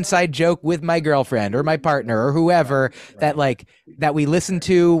fun inside joke with my girlfriend or my partner or whoever that we listen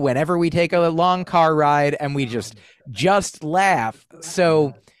to whenever we take a long car ride, and we just laugh.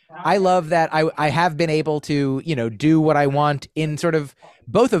 So I love that I have been able to, do what I want in sort of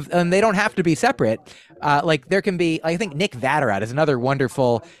both of, and they don't have to be separate. Like there can be, I think Nick Vatterott is another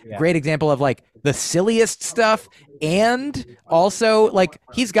wonderful, great example of like the silliest stuff. And also like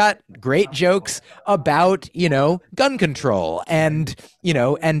he's got great jokes about, gun control and,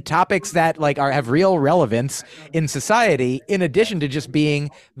 and topics that like have real relevance in society, in addition to just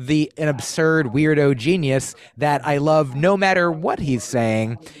being an absurd weirdo genius that I love no matter what he's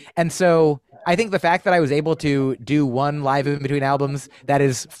saying. And so I think the fact that I was able to do one live in between albums that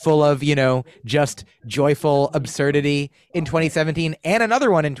is full of, just joyful absurdity in 2017 and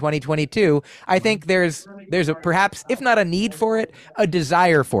another one in 2022, I think there's a, perhaps, if not a need for it, a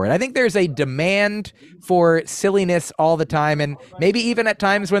desire for it. I think there's a demand for silliness all the time. And maybe even at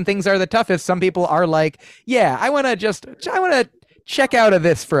times when things are the toughest, some people are like, yeah, I want to check out of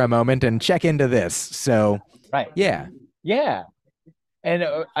this for a moment and check into this. So, right. Yeah. Yeah. And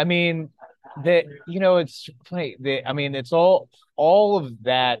I mean, it's funny. It's all of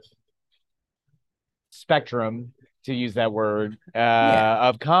that spectrum, to use that word,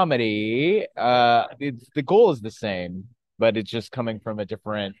 of comedy. The goal is the same, but it's just coming from a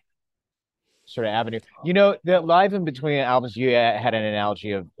different sort of avenue. The live in between albums, you had an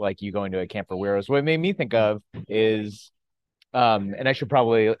analogy of like you going to a camp for weirdos. What it made me think of is, and I should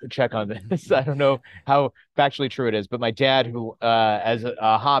probably check on this. I don't know how factually true it is, but my dad, who, as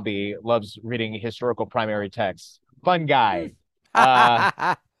a hobby, loves reading historical primary texts. Fun guy.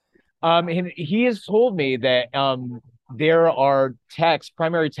 And he has told me that there are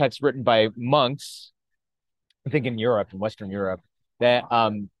primary texts written by monks, I think in Europe, in Western Europe, that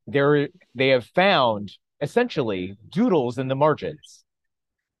they have found essentially doodles in the margins.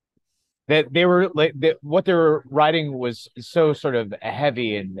 That they were like what they were writing was so sort of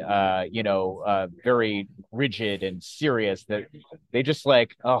heavy and very rigid and serious that they just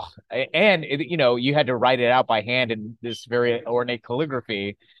like, you had to write it out by hand in this very ornate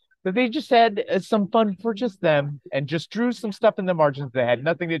calligraphy, that they just had some fun for just them and just drew some stuff in the margins that had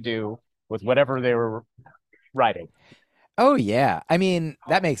nothing to do with whatever they were writing. Oh yeah. I mean,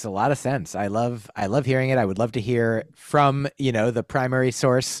 that makes a lot of sense. I love hearing it. I would love to hear from, the primary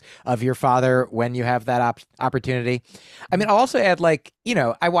source of your father when you have that opportunity. I mean, I'll also add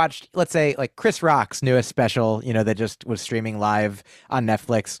I watched, let's say, like Chris Rock's newest special, that just was streaming live on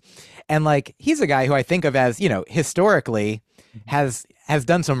Netflix. And like he's a guy who I think of as, historically has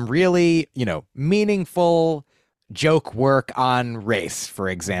done some really, meaningful joke work on race, for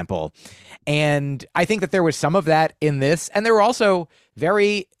example. And I think that there was some of that in this, and there were also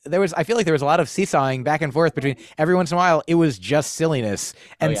I feel like there was a lot of seesawing back and forth between every once in a while. It was just silliness.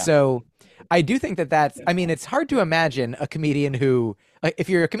 And so I do think I mean, it's hard to imagine a comedian who, like, if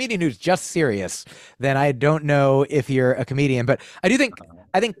you're a comedian who's just serious, then I don't know if you're a comedian. But I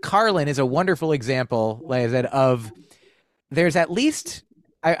think Carlin is a wonderful example, like I said, of there's at least,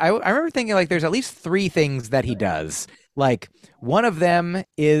 I remember thinking, like, there's at least three things that he does. Like, one of them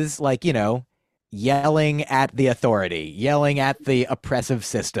is, like, yelling at the authority, yelling at the oppressive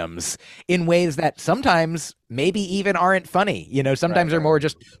systems in ways that sometimes maybe even aren't funny. Sometimes they're more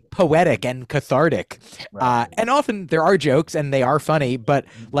just poetic and cathartic. And often there are jokes and they are funny, but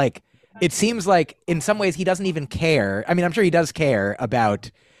like, it seems like in some ways he doesn't even care. I mean, I'm sure he does care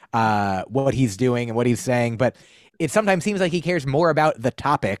about what he's doing and what he's saying, but it sometimes seems like he cares more about the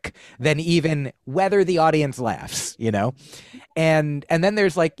topic than even whether the audience laughs, And then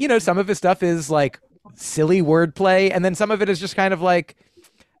there's, like, some of his stuff is like silly wordplay, and then some of it is just kind of like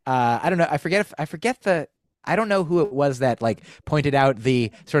I don't know. I don't know who it was that, like, pointed out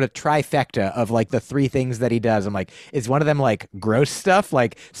the sort of trifecta of, like, the three things that he does. I'm like, is one of them like gross stuff,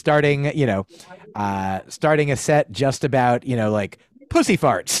 like starting a set just about, like, pussy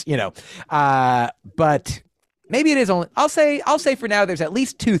farts, but maybe it is only, I'll say for now, there's at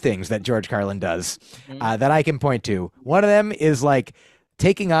least two things that George Carlin does that I can point to. One of them is, like,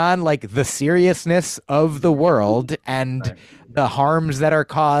 taking on, like, the seriousness of the world and the harms that are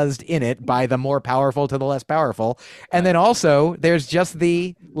caused in it by the more powerful to the less powerful. And then also there's just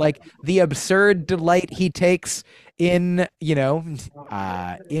the absurd delight he takes in,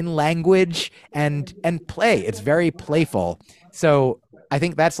 in language and play. It's very playful. So I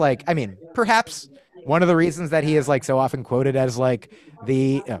think that's, like, I mean, perhaps one of the reasons that he is, like, so often quoted as, like,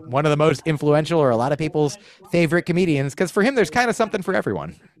 the one of the most influential, or a lot of people's favorite comedians, because for him there's kind of something for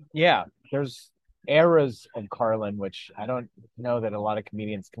everyone. Yeah, there's eras of Carlin which I don't know that a lot of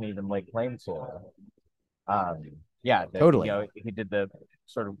comedians can even lay claim to. Totally. He did the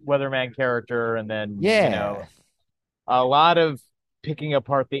sort of weatherman character, and then a lot of picking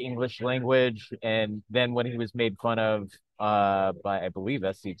apart the English language, and then when he was made fun of by, I believe,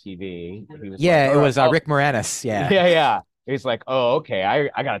 SCTV, he was it was Rick Moranis. He's like, oh, okay,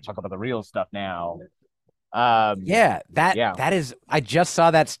 I gotta talk about the real stuff now. That is, I just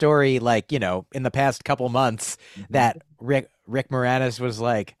saw that story, like, in the past couple months, that Rick Moranis was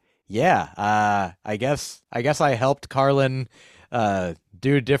like, I guess I helped Carlin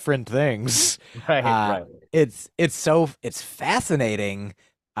do different things. Right. It's fascinating.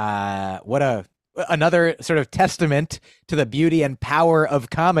 What another sort of testament to the beauty and power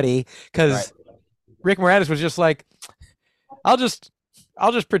of comedy, because Rick Moranis was just like, I'll just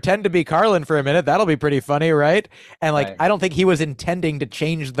pretend to be Carlin for a minute. That'll be pretty funny, right? And, like, I don't think he was intending to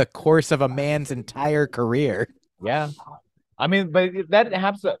change the course of a man's entire career. Yeah. I mean, but that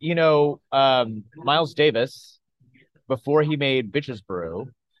happens, Miles Davis, before he made Bitches Brew,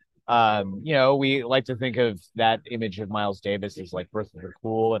 we like to think of that image of Miles Davis as, like, Birth of the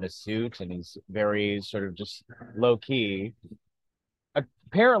Cool in a suit, and he's very sort of just low key.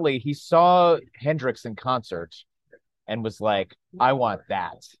 Apparently, he saw Hendrix in concert and was like, I want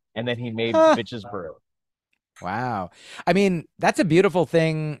that. And then he made Bitches Brew. Wow. I mean, that's a beautiful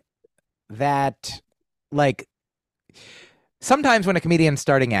thing that, like, sometimes when a comedian's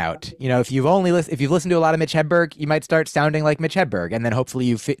starting out, if you've listened to a lot of Mitch Hedberg, you might start sounding like Mitch Hedberg, and then hopefully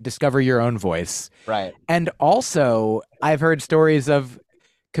you discover your own voice. Right. And also, I've heard stories of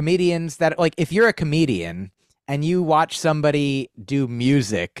comedians that, like, if you're a comedian and you watch somebody do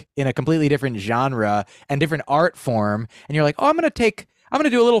music in a completely different genre and different art form, and you're like, oh, I'm going to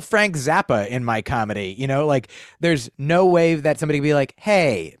do a little Frank Zappa in my comedy. Like, there's no way that somebody can be like,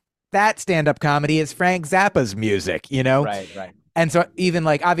 hey, that stand-up comedy is Frank Zappa's music, Right. And so even,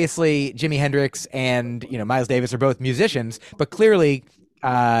 like, obviously Jimi Hendrix and, Miles Davis are both musicians, but clearly,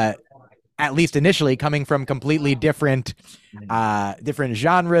 at least initially, coming from completely different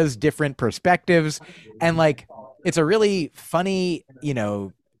genres, different perspectives. And, like, it's a really funny,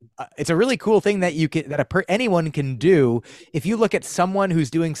 it's a really cool thing that anyone can do if you look at someone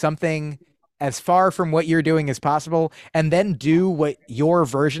who's doing something as far from what you're doing as possible, and then do what your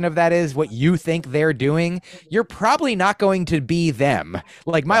version of that is, what you think they're doing. You're probably not going to be them.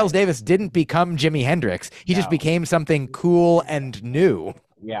 Like, Miles Davis didn't become Jimi Hendrix. He just became something cool and new.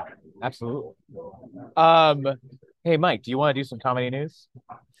 Yeah, absolutely. Hey, Mike, do you want to do some comedy news?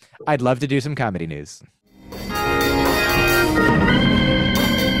 I'd love to do some comedy news.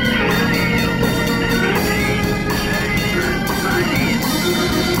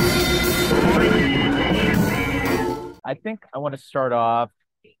 I think I want to start off.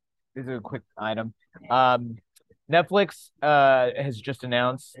 This is a quick item. Um, Netflix has just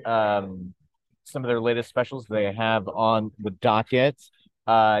announced some of their latest specials they have on the docket.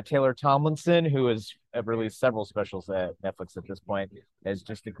 Taylor Tomlinson, who has released several specials at Netflix at this point, has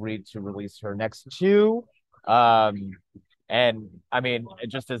just agreed to release her next two. Um, and I mean,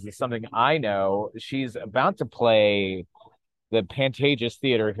 just as something I know, she's about to play the Pantages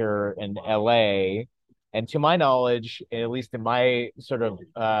Theater here in LA. And to my knowledge, at least in my sort of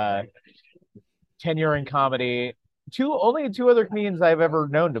tenure in comedy, only two other comedians I've ever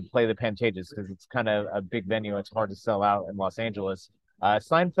known to play the Pantages because it's kind of a big venue. It's hard to sell out in Los Angeles.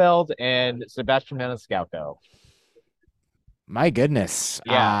 Seinfeld and Sebastian Maniscalco. My goodness.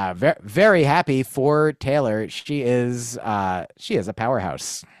 Yeah. Very happy for Taylor. She is a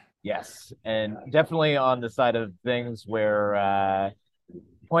powerhouse. Yes, and definitely on the side of things where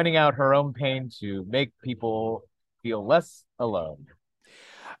pointing out her own pain to make people feel less alone.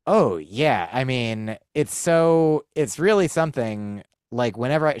 Oh, yeah. I mean, it's really something like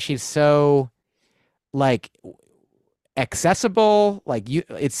she's so like accessible, like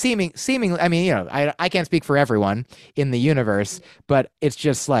it's seeming I mean, I can't speak for everyone in the universe, but it's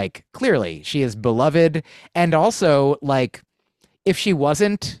just like clearly she is beloved. And also, like, if she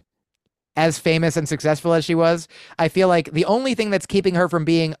wasn't as famous and successful as she was, I feel like the only thing that's keeping her from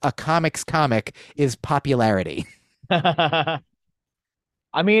being a comics comic is popularity.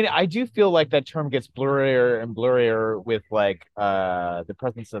 I mean, I do feel like that term gets blurrier and blurrier with like the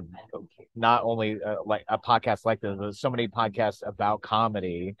presence of not only like a podcast like this, there's so many podcasts about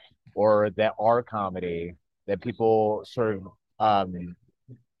comedy or that are comedy that people sort of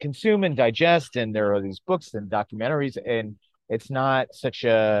consume and digest, and there are these books and documentaries, and it's not such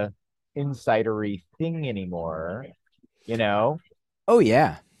a insidery thing anymore, you know? Oh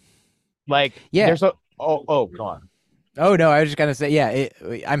yeah. Like Yeah. there's a go on. Oh no, I was just gonna say, yeah,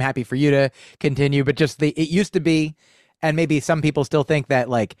 I'm happy for you to continue, but just it used to be, and maybe some people still think that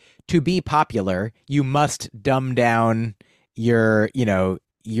like to be popular, you must dumb down your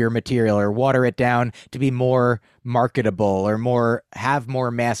material or water it down to be more marketable or have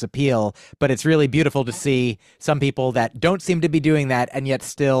more mass appeal. But it's really beautiful to see some people that don't seem to be doing that and yet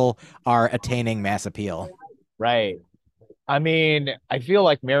still are attaining mass appeal. Right. I mean, I feel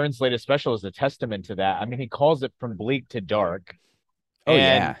like Marin's latest special is a testament to that. I mean, he calls it from bleak to dark, Oh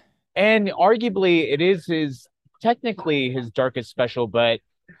and yeah. arguably it is his technically his darkest special, but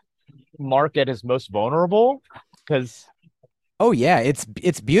marked at his most vulnerable because Oh yeah, it's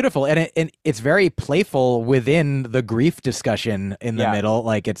beautiful, and it's very playful within the grief discussion in the yeah. middle.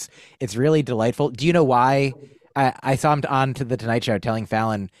 Like it's really delightful. Do you know why? I saw him on to the Tonight Show telling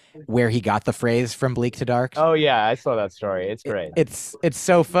Fallon where he got the phrase "from bleak to dark." Oh yeah, I saw that story. It's great. It's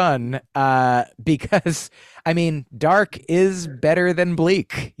so fun because I mean, dark is better than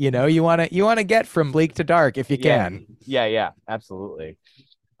bleak. You wanna get from bleak to dark if you Yeah, can. yeah, absolutely.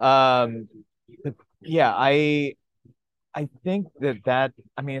 Um, yeah, I think that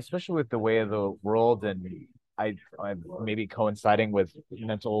I mean, especially with the way of the world, and I maybe coinciding with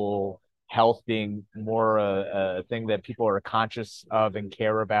mental health being more a thing that people are conscious of and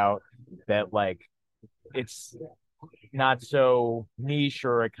care about, that like it's not so niche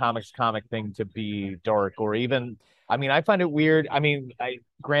or a comic thing to be dark or even. I mean, I find it weird. I mean, I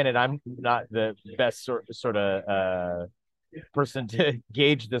granted I'm not the best sort of person to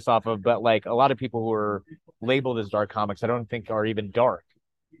gauge this off of, but like a lot of people who are labeled as dark comics, I don't think are even dark.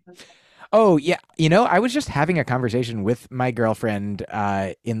 Oh yeah, I was just having a conversation with my girlfriend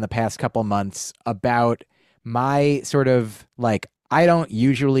in the past couple months about my sort of like I don't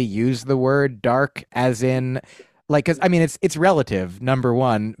usually use the word dark as in like cuz I mean it's relative number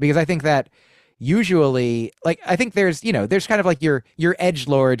 1 because I think that usually like I think there's kind of like your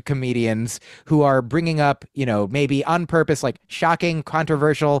edgelord comedians who are bringing up maybe on purpose like shocking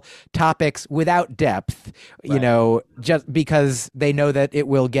controversial topics without depth, Right. just because they know that it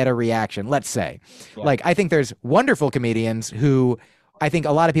will get a reaction, let's say. Yeah. Like I think there's wonderful comedians who I think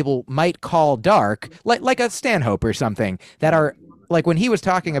a lot of people might call dark, like a Stanhope or something, that are like when he was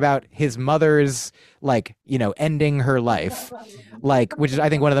talking about his mother's like ending her life, like which is I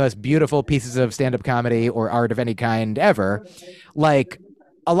think one of the most beautiful pieces of stand-up comedy or art of any kind ever. Like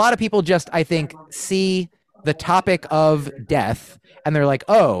a lot of people just I think see the topic of death and they're like,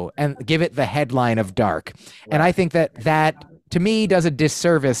 oh, and give it the headline of dark. And I think that to me does a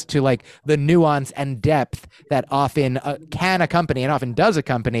disservice to like the nuance and depth that often can accompany and often does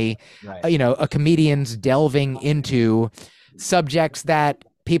accompany Right. a comedian's delving into subjects that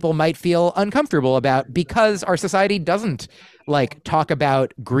people might feel uncomfortable about because our society doesn't like talk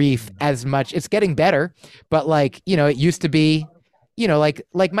about grief as much. It's getting better, but like, it used to be, like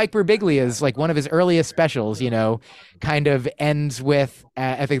Mike Birbiglia's like one of his earliest specials, kind of ends with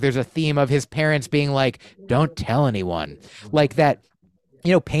I think there's a theme of his parents being like, "Don't tell anyone." Like that,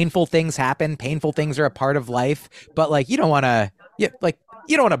 painful things happen, painful things are a part of life, but like you don't want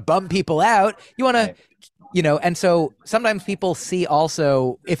to bum people out. You want to Right. and so sometimes people see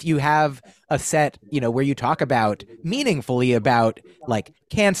also if you have a set, where you talk about meaningfully about like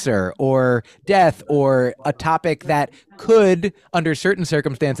cancer or death or a topic that could, under certain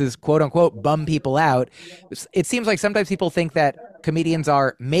circumstances, quote unquote, bum people out. It seems like sometimes people think that comedians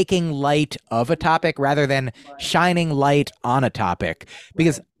are making light of a topic rather than shining light on a topic.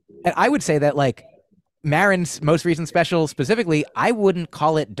 Because I would say that like Marin's most recent special specifically, I wouldn't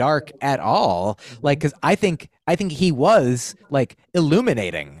call it dark at all. Like, because I think he was like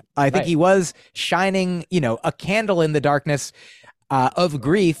illuminating. I think Right. he was shining, a candle in the darkness of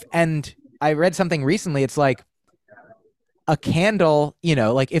grief. And I read something recently. It's like a candle,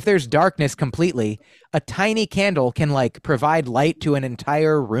 like if there's darkness completely, a tiny candle can like provide light to an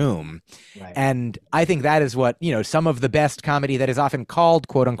entire room. Right. And I think that is what, some of the best comedy that is often called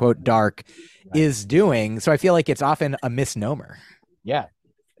quote unquote dark Right. is doing. So I feel like it's often a misnomer. Yeah,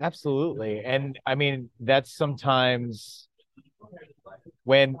 absolutely. And I mean, that's sometimes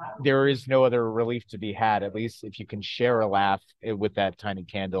when there is no other relief to be had, at least if you can share a laugh with that tiny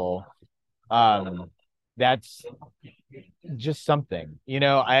candle, that's just something.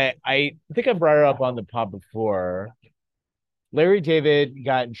 I think I brought it up on the pod before. Larry David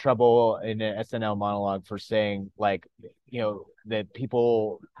got in trouble in an SNL monologue for saying like, that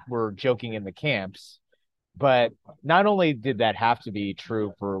people were joking in the camps. But not only did that have to be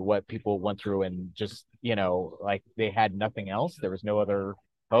true for what people went through and just, like they had nothing else, there was no other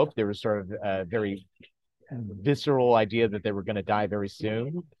hope. There was sort of a very visceral idea that they were going to die very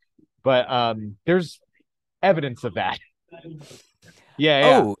soon. But there's evidence of that. Yeah,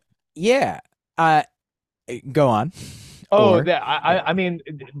 yeah. Oh, yeah. Uh, go on. Oh, Or that I mean,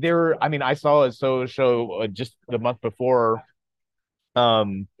 there. I mean, I saw a show just the month before,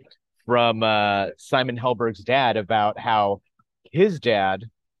 um, from Simon Helberg's dad about how his dad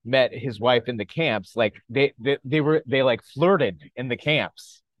met his wife in the camps. Like they like flirted in the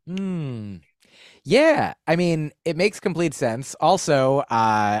camps. hmm. Yeah, I mean, it makes complete sense. Also,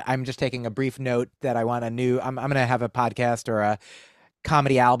 I'm just taking a brief note that I want a new. I'm going to have a podcast or a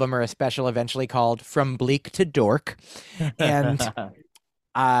comedy album or a special eventually called "From Bleak to Dork," and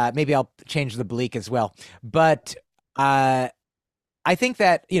maybe I'll change the bleak as well. But uh, I think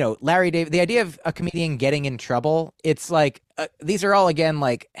that, Larry David, the idea of a comedian getting in trouble, it's like these are all again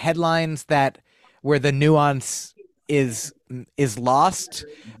like headlines that where the nuance is lost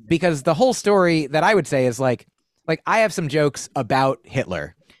because the whole story that I would say is like I have some jokes about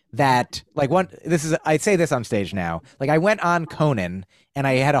Hitler that like one this is I say this on stage now. Like I went on Conan and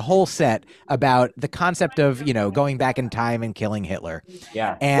I had a whole set about the concept of, going back in time and killing Hitler.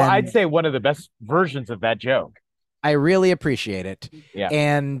 Yeah. Well, I'd And say one of the best versions of that joke. I really appreciate it. Yeah.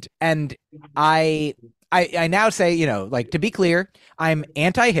 And I I now say, like to be clear, I'm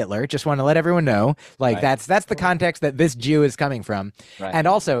anti-Hitler. Just want to let everyone know, like Right. that's the context that this Jew is coming from. Right. And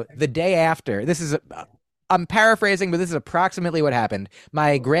also, the day after, I'm paraphrasing, but this is approximately what happened.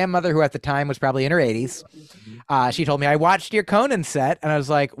 My grandmother, who at the time was probably in her 80s, she told me, I watched your Conan set. And I was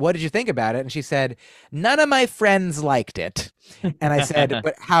like, what did you think about it? And she said, none of my friends liked it. And I said,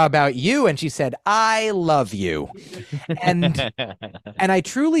 but how about you? And she said, I love you. And and I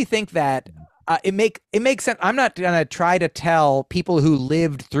truly think that it makes sense. I'm not gonna try to tell people who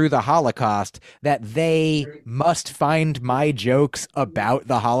lived through the Holocaust that they must find my jokes about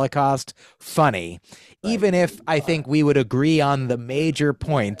the Holocaust funny, Right. even if I think we would agree on the major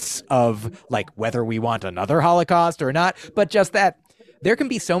points of like whether we want another Holocaust or not. But just that there can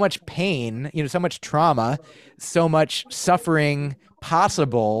be so much pain, so much trauma, so much suffering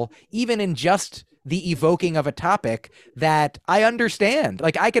possible, even in just the evoking of a topic that I understand.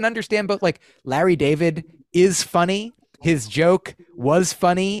 Like I can understand both like Larry David is funny. His joke was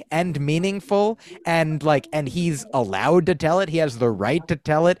funny and meaningful and he's allowed to tell it. He has the right to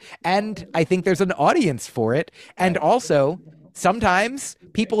tell it. And I think there's an audience for it. And Right. also sometimes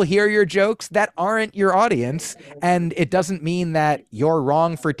people hear your jokes that aren't your audience and it doesn't mean that you're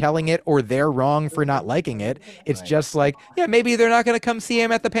wrong for telling it or they're wrong for not liking it. It's Right. just like, yeah, maybe they're not going to come see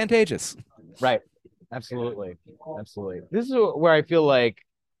him at the Pantages. Right. Absolutely. Absolutely. This is where I feel like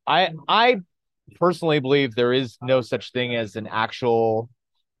I personally believe there is no such thing as an actual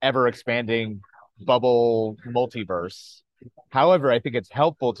ever expanding bubble multiverse. However, I think it's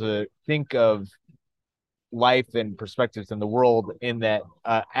helpful to think of life and perspectives in the world in that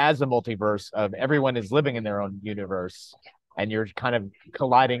as a multiverse of everyone is living in their own universe, and you're kind of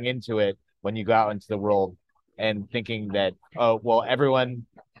colliding into it when you go out into the world and thinking that, oh well,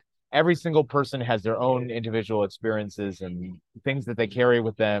 every single person has their own individual experiences and things that they carry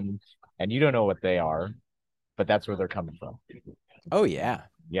with them, and you don't know what they are, but that's where they're coming from. Oh yeah,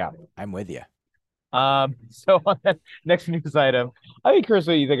 Yeah. I'm with you. So on that next news item, I'd be curious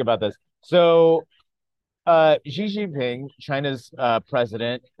what you think about this. So Xi Jinping, China's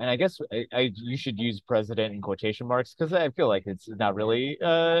president, and I guess you should use president in quotation marks because I feel like it's not really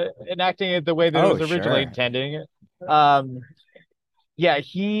enacting it the way that it Oh, was originally sure. intending it. Yeah,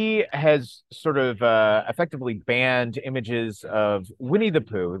 he has sort of effectively banned images of Winnie the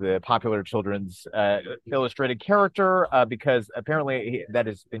Pooh, the popular children's illustrated character, because apparently that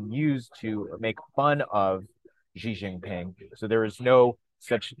has been used to make fun of Xi Jinping. So there is no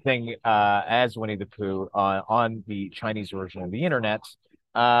such thing as Winnie the Pooh on the Chinese version of the internet.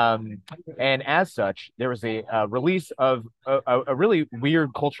 Um, and as such, there was a release of a really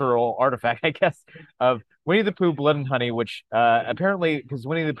weird cultural artifact, I guess, of Winnie the Pooh, Blood and Honey, which apparently, because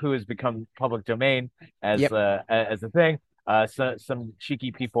Winnie the Pooh has become public domain Yep. as a thing, so some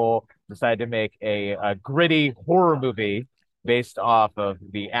cheeky people decided to make a gritty horror movie based off of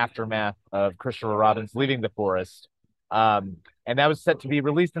the aftermath of Christopher Robin's leaving the forest, and that was set to be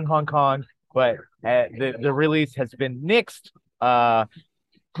released in Hong Kong, but the release has been nixed,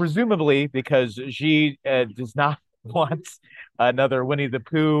 presumably because Xi does not want another Winnie the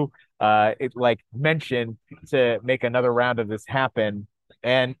Pooh it like mentioned to make another round of this happen.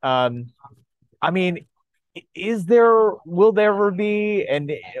 And I mean, is there will there ever be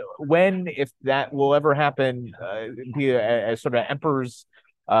and when if that will ever happen be a sort of emperor's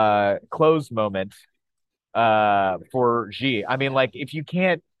close moment for Xi? I mean, like if you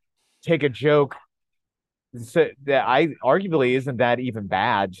can't take a joke so that I arguably isn't that even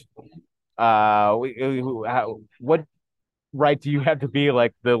bad. What right do you have to be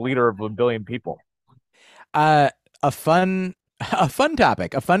like the leader of 1 billion people? Uh, a fun, a fun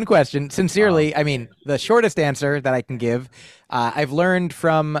topic, a fun question. Uh, Sincerely, I mean, the shortest answer that I can give, I've learned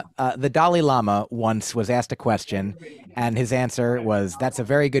from the Dalai Lama once was asked a question, and his answer was, "That's a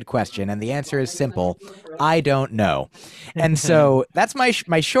very good question," and the answer is simple: I don't know. And so that's my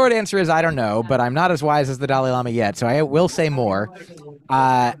short answer is I don't know, but I'm not as wise as the Dalai Lama yet, so I will say more.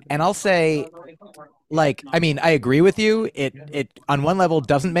 And I'll say like I mean I agree with you, it on one level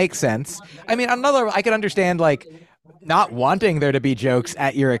doesn't make sense. I mean on another I can understand like not wanting there to be jokes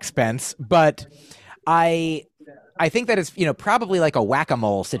at your expense, but i I think that it's probably like a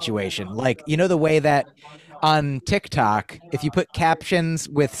whack-a-mole situation, like the way that on TikTok, if you put captions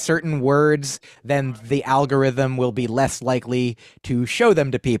with certain words, then the algorithm will be less likely to show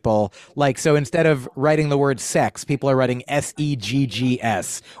them to people. Like, so instead of writing the word sex, people are writing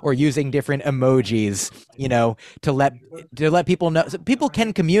SEGGS or using different emojis, to let people know. So people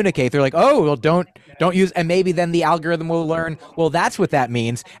can communicate. They're like, oh, well, don't use, and maybe then the algorithm will learn, well, that's what that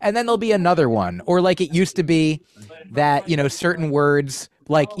means. And then there'll be another one. Or like it used to be that, certain words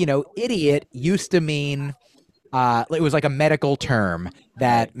like, idiot used to mean it was like a medical term right.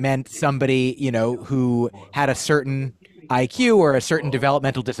 that meant somebody, who had a certain IQ or a certain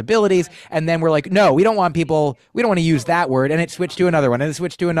developmental disabilities. And then we're like, no, we don't want to use that word. And it switched to another one and it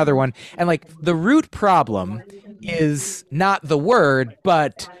switched to another one. And like the root problem is not the word,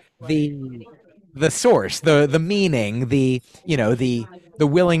 but the source, the meaning, the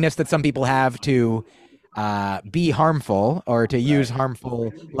willingness that some people have to be harmful or to use Right.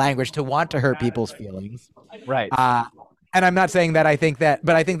 harmful language to want to hurt people's feelings. Right. Uh, and I'm not saying that I think that,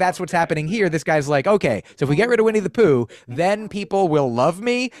 but I think that's what's happening here. This guy's like, okay, so if we get rid of Winnie the Pooh, then people will love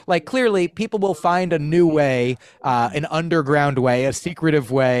me. Like, clearly, people will find a new way, an underground way, a secretive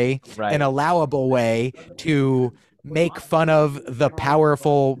way, an Right. allowable way to make fun of the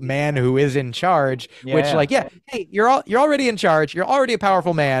powerful man who is in charge. Which, Yeah. like, yeah, hey, you're already in charge. You're already a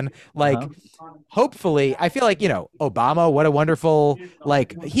powerful man. Uh-huh. Like, hopefully I feel like Obama, what a wonderful,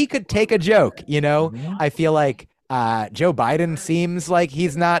 like he could take a joke. Mhm. I feel like Joe Biden seems like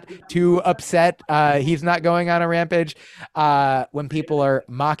he's not too upset, he's not going on a rampage when people are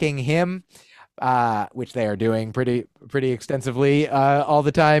mocking him, which they are doing pretty extensively all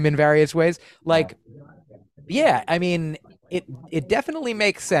the time in various ways. Yeah. Like, yeah, I mean, it definitely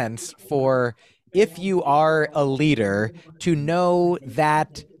makes sense for, if you are a leader, to know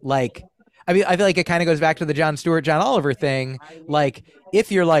that, like, I mean, I feel like it kind of goes back to the John Stewart, John Oliver thing. Like,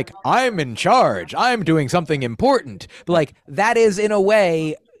 if you're like, I'm in charge, I'm doing something important, but like that is in a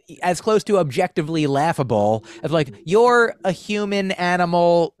way, as close to objectively laughable as like you're a human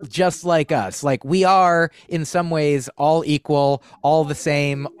animal just like us. Like we are in some ways all equal, all the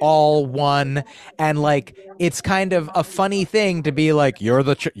same, all one, and like it's kind of a funny thing to be like you're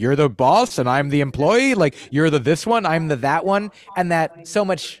the boss and I'm the employee, like you're the this one, I'm the that one, and that so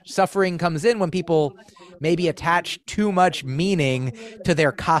much suffering comes in when people maybe attach too much meaning to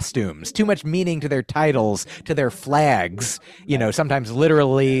their costumes, too much meaning to their titles, to their flags, sometimes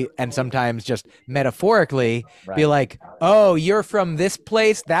literally and sometimes just metaphorically, be Right. like, oh, you're from this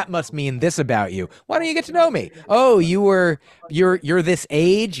place, that must mean this about you. Why don't you get to know me? Oh, you're this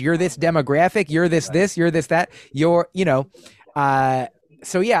age, you're this demographic, you're this that, uh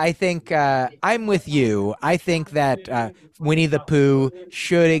so yeah, I think I'm with you. I think that Winnie the Pooh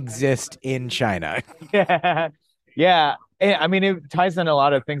should exist in China. Yeah. Yeah. I mean, it ties in a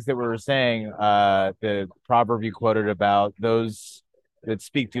lot of things that we were saying. The proverb you quoted about those that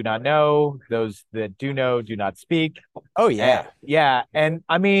speak do not know, those that do know do not speak. Oh yeah. Yeah. And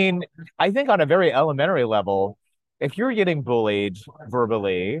I mean, I think on a very elementary level, if you're getting bullied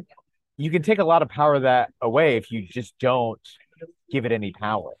verbally, you can take a lot of power that away if you just don't give it any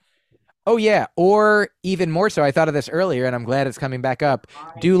power. Oh yeah, or even more so, I thought of this earlier, and I'm glad it's coming back up.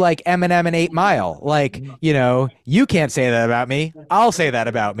 Do like Eminem and 8 Mile, like you can't say that about me. I'll say that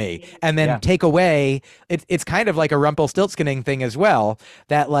about me, and then Yeah. take away. It's kind of like a Rumpelstiltskinning thing as well.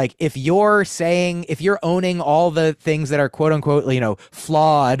 That like if you're owning all the things that are quote unquote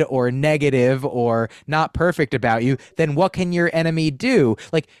flawed or negative or not perfect about you, then what can your enemy do?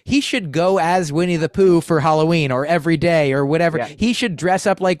 Like he should go as Winnie the Pooh for Halloween or every day or whatever. Yeah. He should dress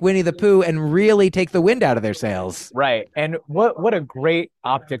up like Winnie the Pooh and really take the wind out of their sails. Right. And what a great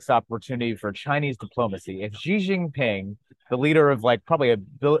optics opportunity for Chinese diplomacy. If Xi Jinping, the leader of like probably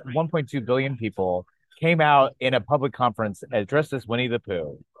 1.2 billion people, came out in a public conference dressed as Winnie the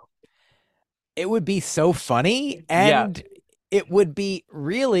Pooh. It would be so funny, Yeah. and it would be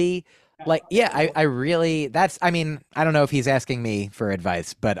really like, yeah, I really, I mean, I don't know if he's asking me for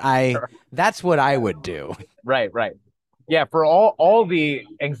advice, but that's what I would do. Right, right. Yeah, for all the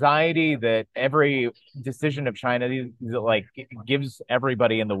anxiety that every decision of China like gives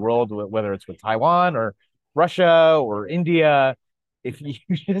everybody in the world, whether it's with Taiwan or Russia or India, if you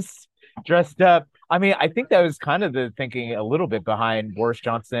just dressed up. I mean, I think that was kind of the thinking a little bit behind Boris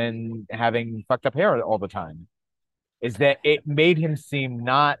Johnson having fucked up hair all the time, is that it made him seem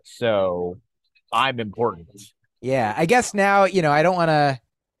not so I'm important. Yeah, I guess now, I don't want to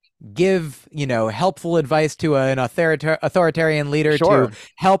give helpful advice to an authoritarian leader to Sure.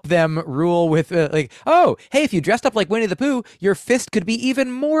 help them rule with like, oh hey, if you dressed up like Winnie the Pooh, your fist could be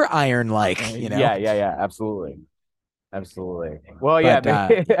even more iron like. Yeah, yeah, yeah, absolutely. Absolutely. Well, yeah,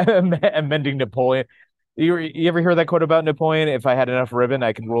 But amending Napoleon. You ever hear that quote about Napoleon? If I had enough ribbon,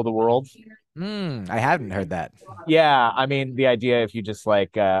 I could rule the world. I haven't heard that. Yeah, I mean the idea if you just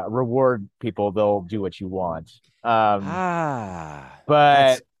like reward people, they'll do what you want. That's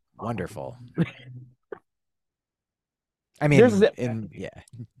But wonderful. I there's mean, a, yeah.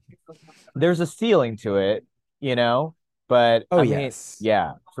 there's a ceiling to it, you know. But Oh I mean, yes.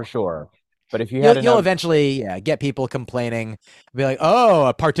 yeah, for sure. But if you had You'll enough, eventually, yeah, get people complaining, be like, "Oh,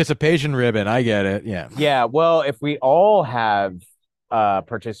 a participation ribbon. I get it." Yeah. yeah, well, if we all have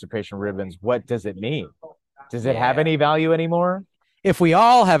participation ribbons, what does it mean? Does it have Yeah. any value anymore? If we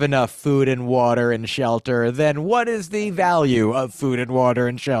all have enough food and water and shelter, then what is the value of food and water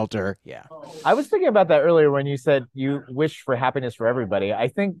and shelter? Yeah. I was thinking about that earlier when you said you wish for happiness for everybody. I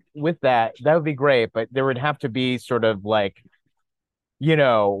think with that, that would be great, but there would have to be sort of like, you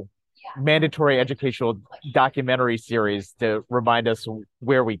know, mandatory educational documentary series to remind us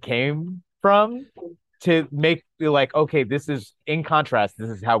where we came from to make like, okay, this is in contrast, this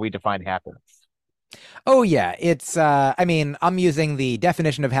is how we define happiness. Oh yeah, it's I mean, I'm using the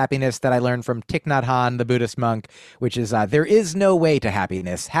definition of happiness that I learned from Thich Nhat Hanh, the Buddhist monk, which is there is no way to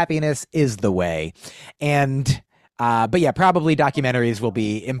happiness. Happiness is the way. And but yeah, probably documentaries will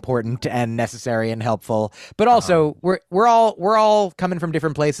be important and necessary and helpful. But Uh-huh. also we're all coming from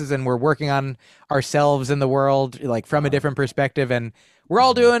different places and we're working on ourselves in the world like from a Uh-huh. different perspective, and we're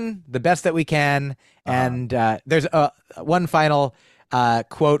all Mhm. doing the best that we can. Uh-huh. And there's one final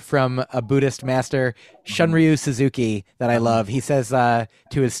quote from a Buddhist master, Mhm. Shunryu Suzuki, that I Uh-huh. love. He says to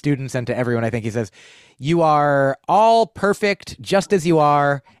his students and to everyone, I think he says, "You are all perfect just as you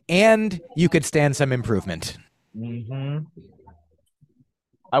are, and you could stand some improvement." Hmm.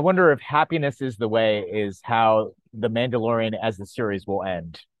 I wonder if happiness is the way is how the Mandalorian as the series will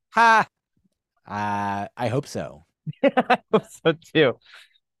end. Ha! I hope so. I hope so too.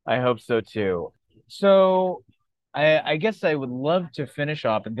 I hope so too. So I guess I would love to finish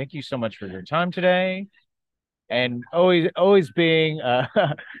off and thank you so much for your time today and always being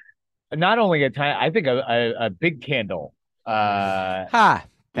not only a time I think a big candle. Uh Ha!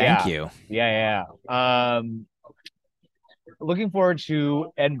 Thank yeah. you. Yeah. Looking forward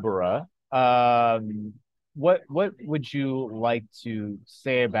to Edinburgh. What would you like to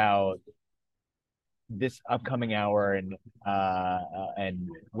say about this upcoming hour and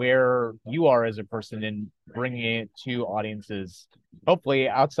where you are as a person in bringing it to audiences, hopefully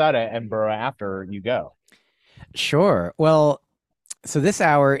outside of Edinburgh after you go. Sure. Well, so this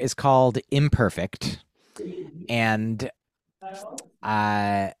hour is called Imperfect, and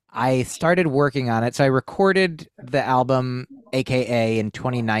I started working on it. So I recorded the album AKA in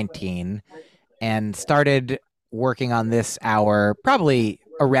 2019 and started working on this hour probably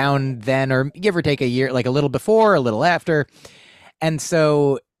around then, or give or take a year, like a little before, a little after. And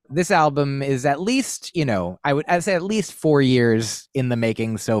so this album is at least, I'd say at least 4 years in the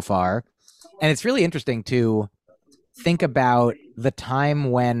making so far. And it's really interesting to think about the time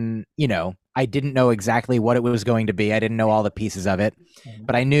when, I didn't know exactly what it was going to be. I didn't know all the pieces of it,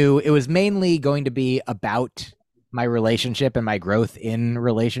 but I knew it was mainly going to be about my relationship and my growth in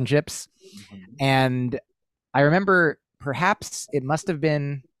relationships. And I remember perhaps it must have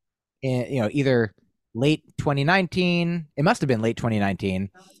been, either late 2019. It must have been late 2019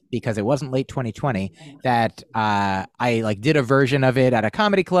 because it wasn't late 2020 that I like did a version of it at a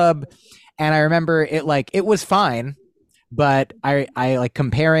comedy club, and I remember it was fine, but I like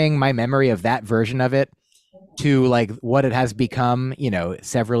comparing my memory of that version of it to like what it has become,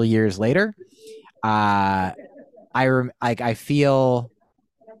 several years later. I feel.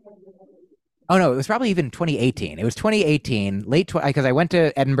 Oh no, it was probably even 2018. It was 2018, because I went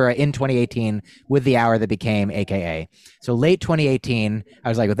to Edinburgh in 2018 with the hour that became AKA. So late 2018, I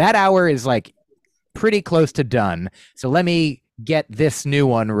was like, well, that hour is like pretty close to done. So let me get this new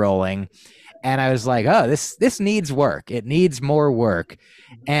one rolling. And I was like, oh, this needs work. It needs more work.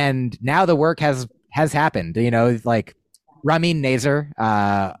 And now the work has happened. Like Ramin Nazer,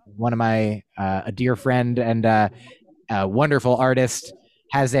 one of my a dear friend and a wonderful artist,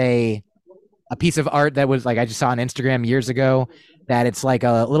 has a piece of art that was like I just saw on Instagram years ago, that it's like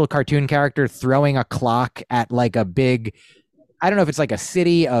a little cartoon character throwing a clock at like a big, I don't know if it's like a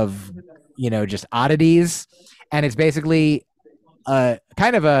city of, just oddities. And it's basically kind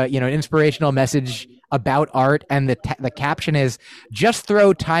of a, an inspirational message about art. And the caption is just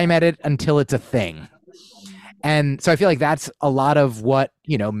throw time at it until it's a thing. And so I feel like that's a lot of what,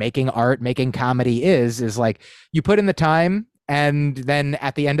 making art, making comedy is like you put in the time, and then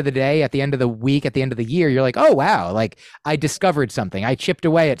at the end of the day, at the end of the week, at the end of the year, you're like, oh, wow, like I discovered something. I chipped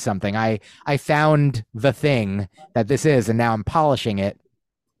away at something. I found the thing that this is, and now I'm polishing it.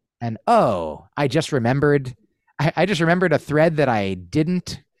 And oh, I just remembered a thread that I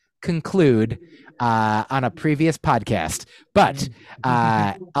didn't conclude on a previous podcast, but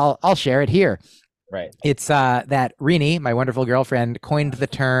I'll share it here. Right. It's that Rini, my wonderful girlfriend, coined the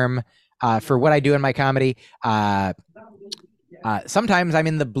term for what I do in my comedy. Sometimes I'm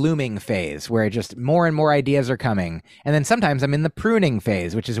in the blooming phase where just more and more ideas are coming. And then sometimes I'm in the pruning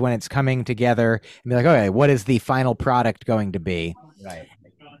phase, which is when it's coming together and be like, okay, what is the final product going to be? Right.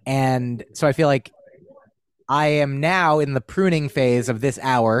 And so I feel like I am now in the pruning phase of this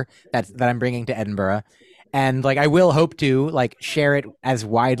hour that I'm bringing to Edinburgh. And like I will hope to like share it as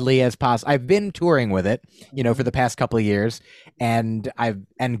widely as possible. I've been touring with it, for the past couple of years, and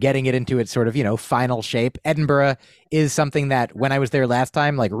getting it into its sort of, final shape. Edinburgh is something that when I was there last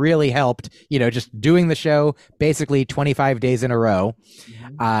time, like really helped, just doing the show basically 25 days in a row,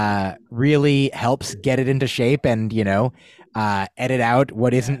 really helps get it into shape and, edit out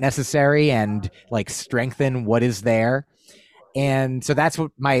what isn't necessary and like strengthen what is there. And so that's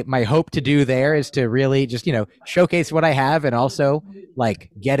what my hope to do there is to really just, showcase what I have and also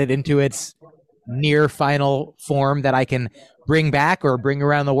like get it into its near final form that I can bring back or bring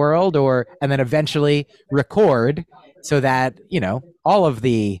around the world and then eventually record so that, all of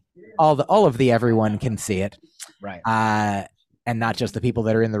the everyone can see it. Right. And not just the people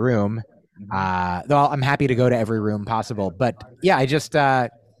that are in the room. Though I'm happy to go to every room possible. But yeah, I just I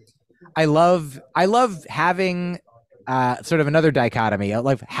love having sort of another dichotomy. I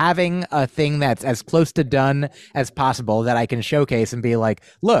love having a thing that's as close to done as possible that I can showcase and be like,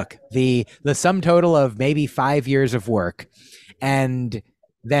 look, the sum total of maybe 5 years of work, and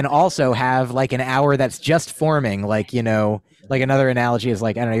then also have like an hour that's just forming. Like like another analogy is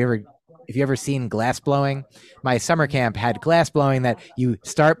like, I don't know, if you ever seen glass blowing, my summer camp had glass blowing that you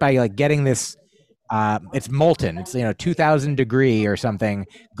start by like getting this. It's molten. It's 2000 degree or something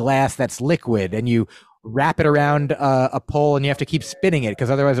glass that's liquid, and you wrap it around a pole, and you have to keep spinning it because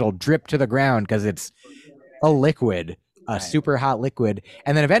otherwise it'll drip to the ground because it's a liquid, a Right. super hot liquid,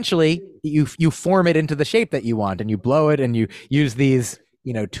 and then eventually you form it into the shape that you want, and you blow it, and you use these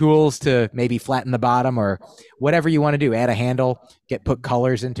tools to maybe flatten the bottom or whatever you want to do. Add a handle, put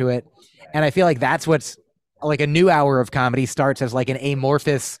colors into it, and I feel like that's what's like a new hour of comedy starts as like an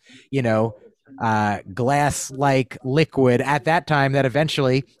amorphous, you know, glass like liquid at that time that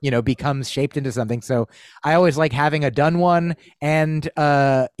eventually becomes shaped into something. So I always like having a done one and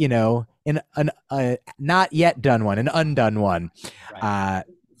an not yet done one, an undone one. Right.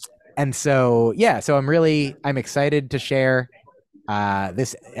 And so yeah, so I'm excited to share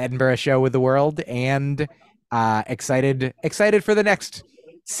this Edinburgh show with the world, and excited for the next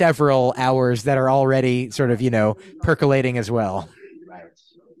several hours that are already sort of percolating as well. Right.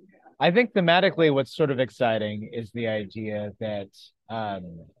 I think thematically, what's sort of exciting is the idea that,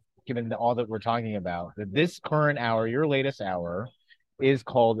 given all that we're talking about, that this current hour, your latest hour, is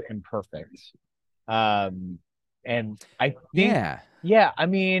called imperfect. Um, and I think, Yeah. yeah, I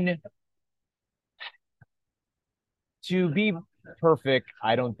mean, to be perfect,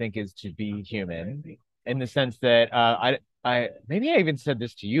 I don't think is to be human, in the sense that I maybe I even said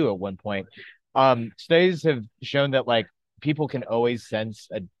this to you at one point. Studies have shown that like people can always sense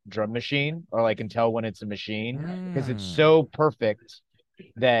a drum machine, or like can tell when it's a machine because it's Mm. so perfect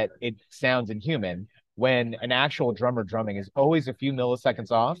that it sounds inhuman. When an actual drummer drumming is always a few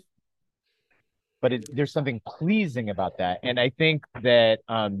milliseconds off, but there's something pleasing about that. And I think that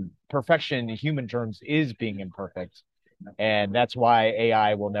perfection in human terms is being imperfect, and that's why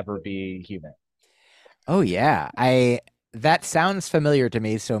AI will never be human. Oh yeah. I That sounds familiar to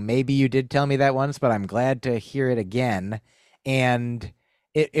me, so maybe you did tell me that once, but I'm glad to hear it again. And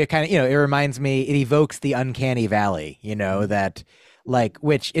it kind of, it reminds me, it evokes the uncanny valley, that like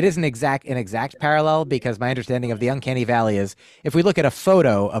which it isn't an exact parallel, because my understanding of the uncanny valley is if we look at a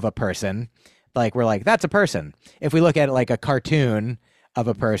photo of a person, like we're like, that's a person. If we look at like a cartoon of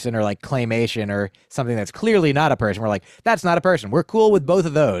a person, or like claymation or something that's clearly not a person, we're like, that's not a person. We're cool with both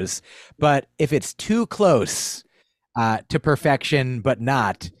of those. But if it's too close to perfection but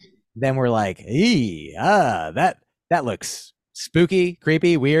not, then we're like, that looks spooky,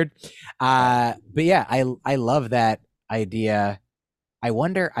 creepy, weird. But yeah, I love that idea. I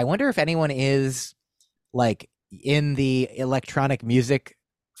wonder if anyone is like in the electronic music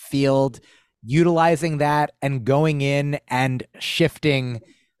field utilizing that and going in and shifting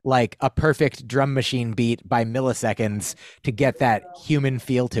like a perfect drum machine beat by milliseconds to get that human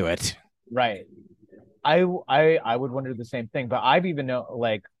feel to it. Right. I would wonder the same thing, but I've even know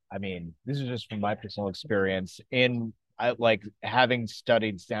like I mean, this is just from my personal experience in like having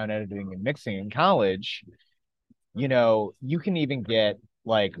studied sound editing and mixing in college. You can even get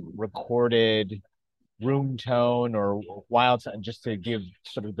like recorded room tone or wild tone just to give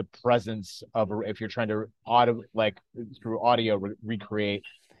sort of the presence of if you're trying to audio like through audio recreate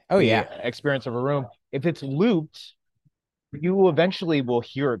Oh the yeah. experience of a room. If it's looped, you eventually will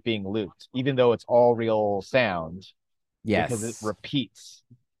hear it being looped, even though it's all real sound, because it Yes. repeats.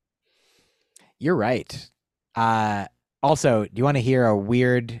 You're right. Uh Also, do you want to hear a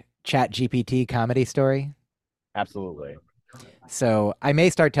weird chat GPT comedy story? Absolutely. So I may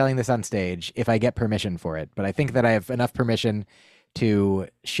start telling this on stage if I get permission for it, but I think that I have enough permission to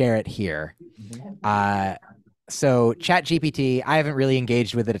share it here. Mhm. So ChatGPT, I haven't really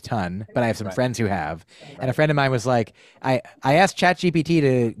engaged with it a ton, but I have some Right. friends who have. And a Right. friend of mine was like, I asked ChatGPT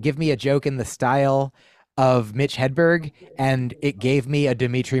to give me a joke in the style of Mitch Hedberg, and it gave me a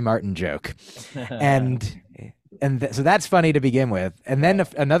Dimitri Martin joke. And so that's funny to begin with. And then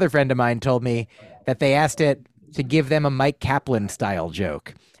Right. another friend of mine told me that they asked it to give them a Mike Kaplan style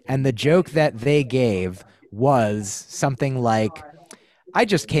joke. And the joke that they gave was something like, I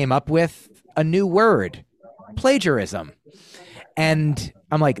just came up with a new word, plagiarism. And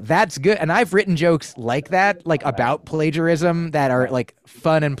I'm like, that's good. And I've written jokes like that, like Right. about plagiarism, that are Right. like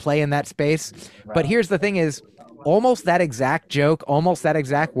fun and play in that space. But Right. here's the thing is, almost that exact joke, almost that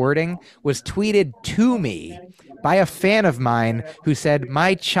exact wording was tweeted to me by a fan of mine who said,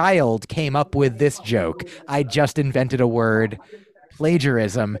 my child came up with this joke. I just invented a word,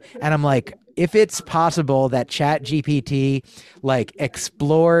 plagiarism. And I'm like, if it's possible that chat gpt like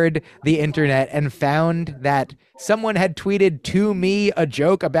explored the internet and found that someone had tweeted to me a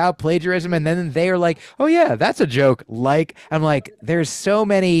joke about plagiarism, and then they are like, oh yeah, that's a joke, like, I'm like, there's so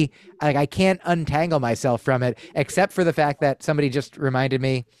many, like, I can't untangle myself from it, except for the fact that somebody just reminded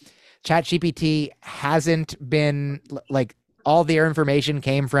me ChatGPT hasn't been like all their information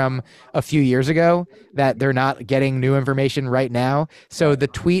came from a few years ago, that they're not getting new information right now. So the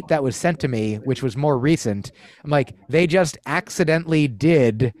tweet that was sent to me, which was more recent, I'm like, they just accidentally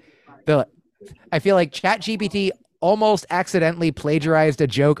did the. I feel like ChatGPT almost accidentally plagiarized a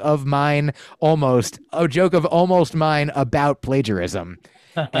joke of mine, a joke of almost mine about plagiarism.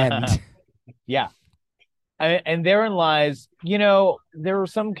 And yeah. And therein lies, there are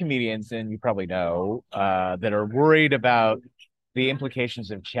some comedians, and you probably know, that are worried about the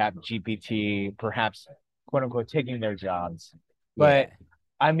implications of Chat GPT, perhaps, quote unquote, taking their jobs. But yeah.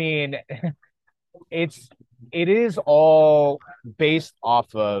 I mean, it is all based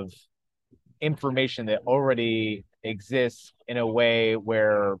off of information that already exists in a way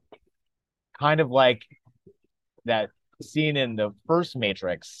where, kind of like that scene in the first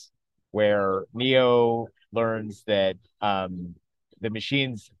Matrix where Neo learns that the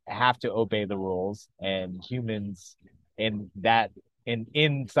machines have to obey the rules and humans inside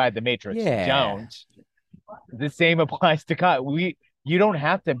the Matrix Yeah. don't. The same applies to God. You don't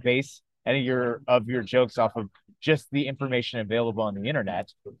have to base any of your jokes off of just the information available on the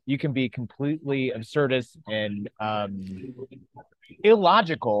internet. You can be completely absurdist and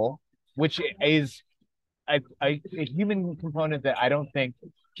illogical, which is a human component that I don't think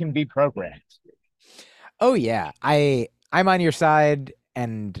can be programmed. Oh yeah. I'm on your side,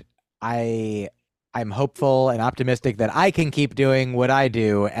 and I'm hopeful and optimistic that I can keep doing what I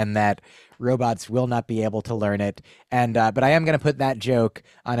do and that robots will not be able to learn it. And but I am going to put that joke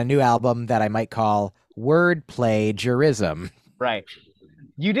on a new album that I might call Wordplay Jurism. Right.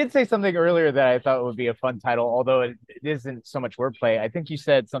 You did say something earlier that I thought would be a fun title, although it isn't so much wordplay. I think you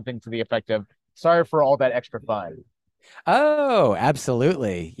said something to the effect of "Sorry for all that extra fun." Oh,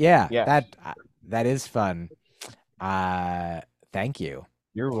 absolutely. Yeah, Yeah, that is fun. Thank you.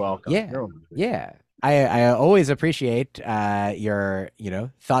 you're welcome. Yeah. You're welcome. Yeah. I always appreciate your,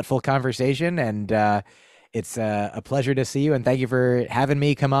 thoughtful conversation, and it's a pleasure to see you, and thank you for having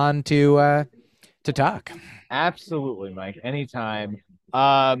me come on to talk. Absolutely, Mike. Anytime.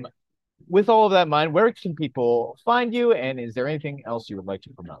 With all of that in mind, where can people find you, and is there anything else you would like to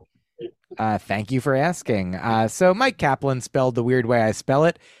promote? Thank you for asking. So Mike Kaplan, spelled the weird way I spell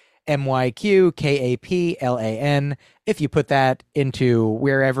it, MyQKaplan. If you put that into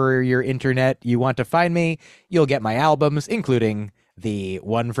wherever your internet you want to find me, you'll get my albums, including the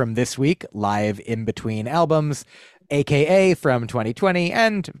one from this week, Live in Between Albums, aka from 2020,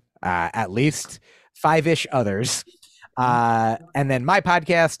 and at least 5-ish others. And then my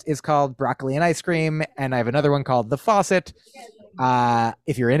podcast is called Broccoli and Ice Cream, and I have another one called The Faucet.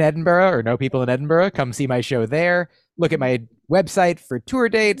 If you're in Edinburgh or know people in Edinburgh, come see my show there. Look at my website for tour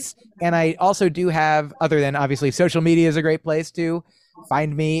dates. And I also do have, other than obviously social media is a great place to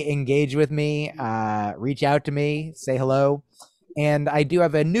find me, engage with me, reach out to me, say hello. And I do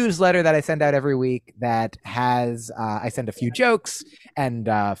have a newsletter that I send out every week that has, I send a few jokes and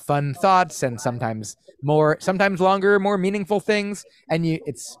fun thoughts, and sometimes longer, more meaningful things. And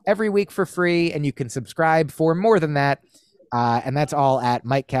it's every week for free, and you can subscribe for more than that. And that's all at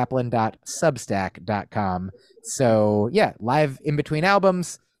mikekaplan.substack.com. So yeah, Live in Between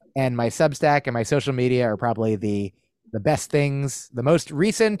Albums and my Substack and my social media are probably the best things, the most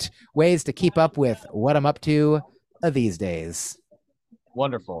recent ways to keep up with what I'm up to these days.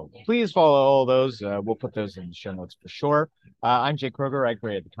 Wonderful. Please follow all those. We'll put those in the show notes for sure. I'm Jake Kroger. I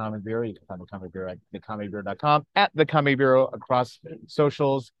created The Comedy Bureau. You can find The Comedy Bureau at thecomedybureau.com, at The Comedy Bureau across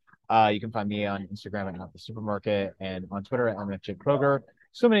socials. You can find me on Instagram at Not The Supermarket, and on Twitter at Jake Kroger.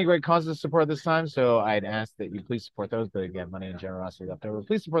 So many great causes to support this time, so I'd ask that you please support those. But again, money and generosity left over.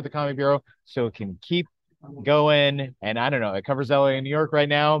 Please support The Comedy Bureau so it can keep going. And I don't know, it covers LA and New York right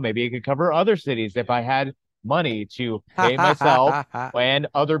now. Maybe it could cover other cities if I had money to pay myself and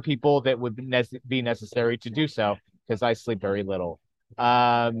other people that would be necessary to do so, because I sleep very little.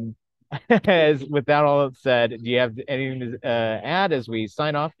 As with that all said, do you have anything to add as we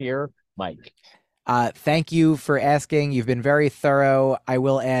sign off here, Mike? Thank you for asking. You've been very thorough. I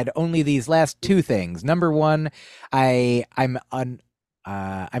will add only these last two things. Number one, I'm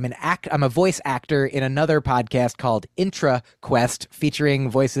a voice actor in another podcast called Intra Quest, featuring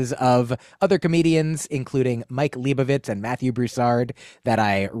voices of other comedians, including Mike Leibovitz and Matthew Broussard, that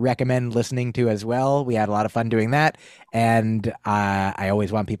I recommend listening to as well. We had a lot of fun doing that, and I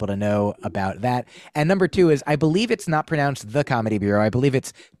always want people to know about that. And number two is, I believe it's not pronounced The Comedy Bureau. I believe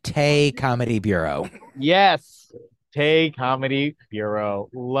it's Tay Comedy Bureau. Yes, Tay Comedy Bureau.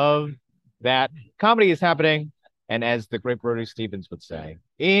 Love that. Comedy is happening. And as the great Brody Stevens would say,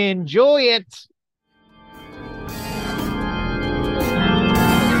 enjoy it.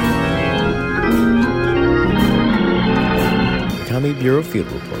 Comedy Bureau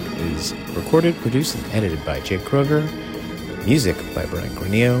Field Report is recorded, produced, and edited by Jake Kroger. Music by Brian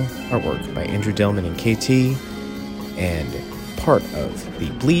Granillo. Artwork by Andrew Delman and KT. And part of the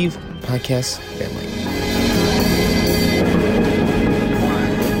Believe podcast family.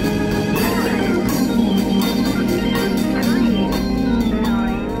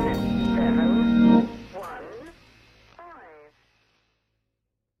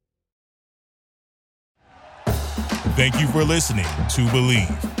 Thank you for listening to Believe.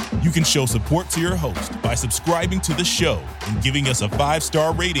 You can show support to your host by subscribing to the show and giving us a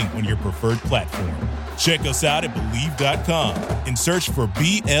 5-star rating on your preferred platform. Check us out at Believe.com and search for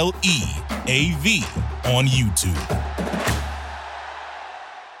BLEAV on YouTube.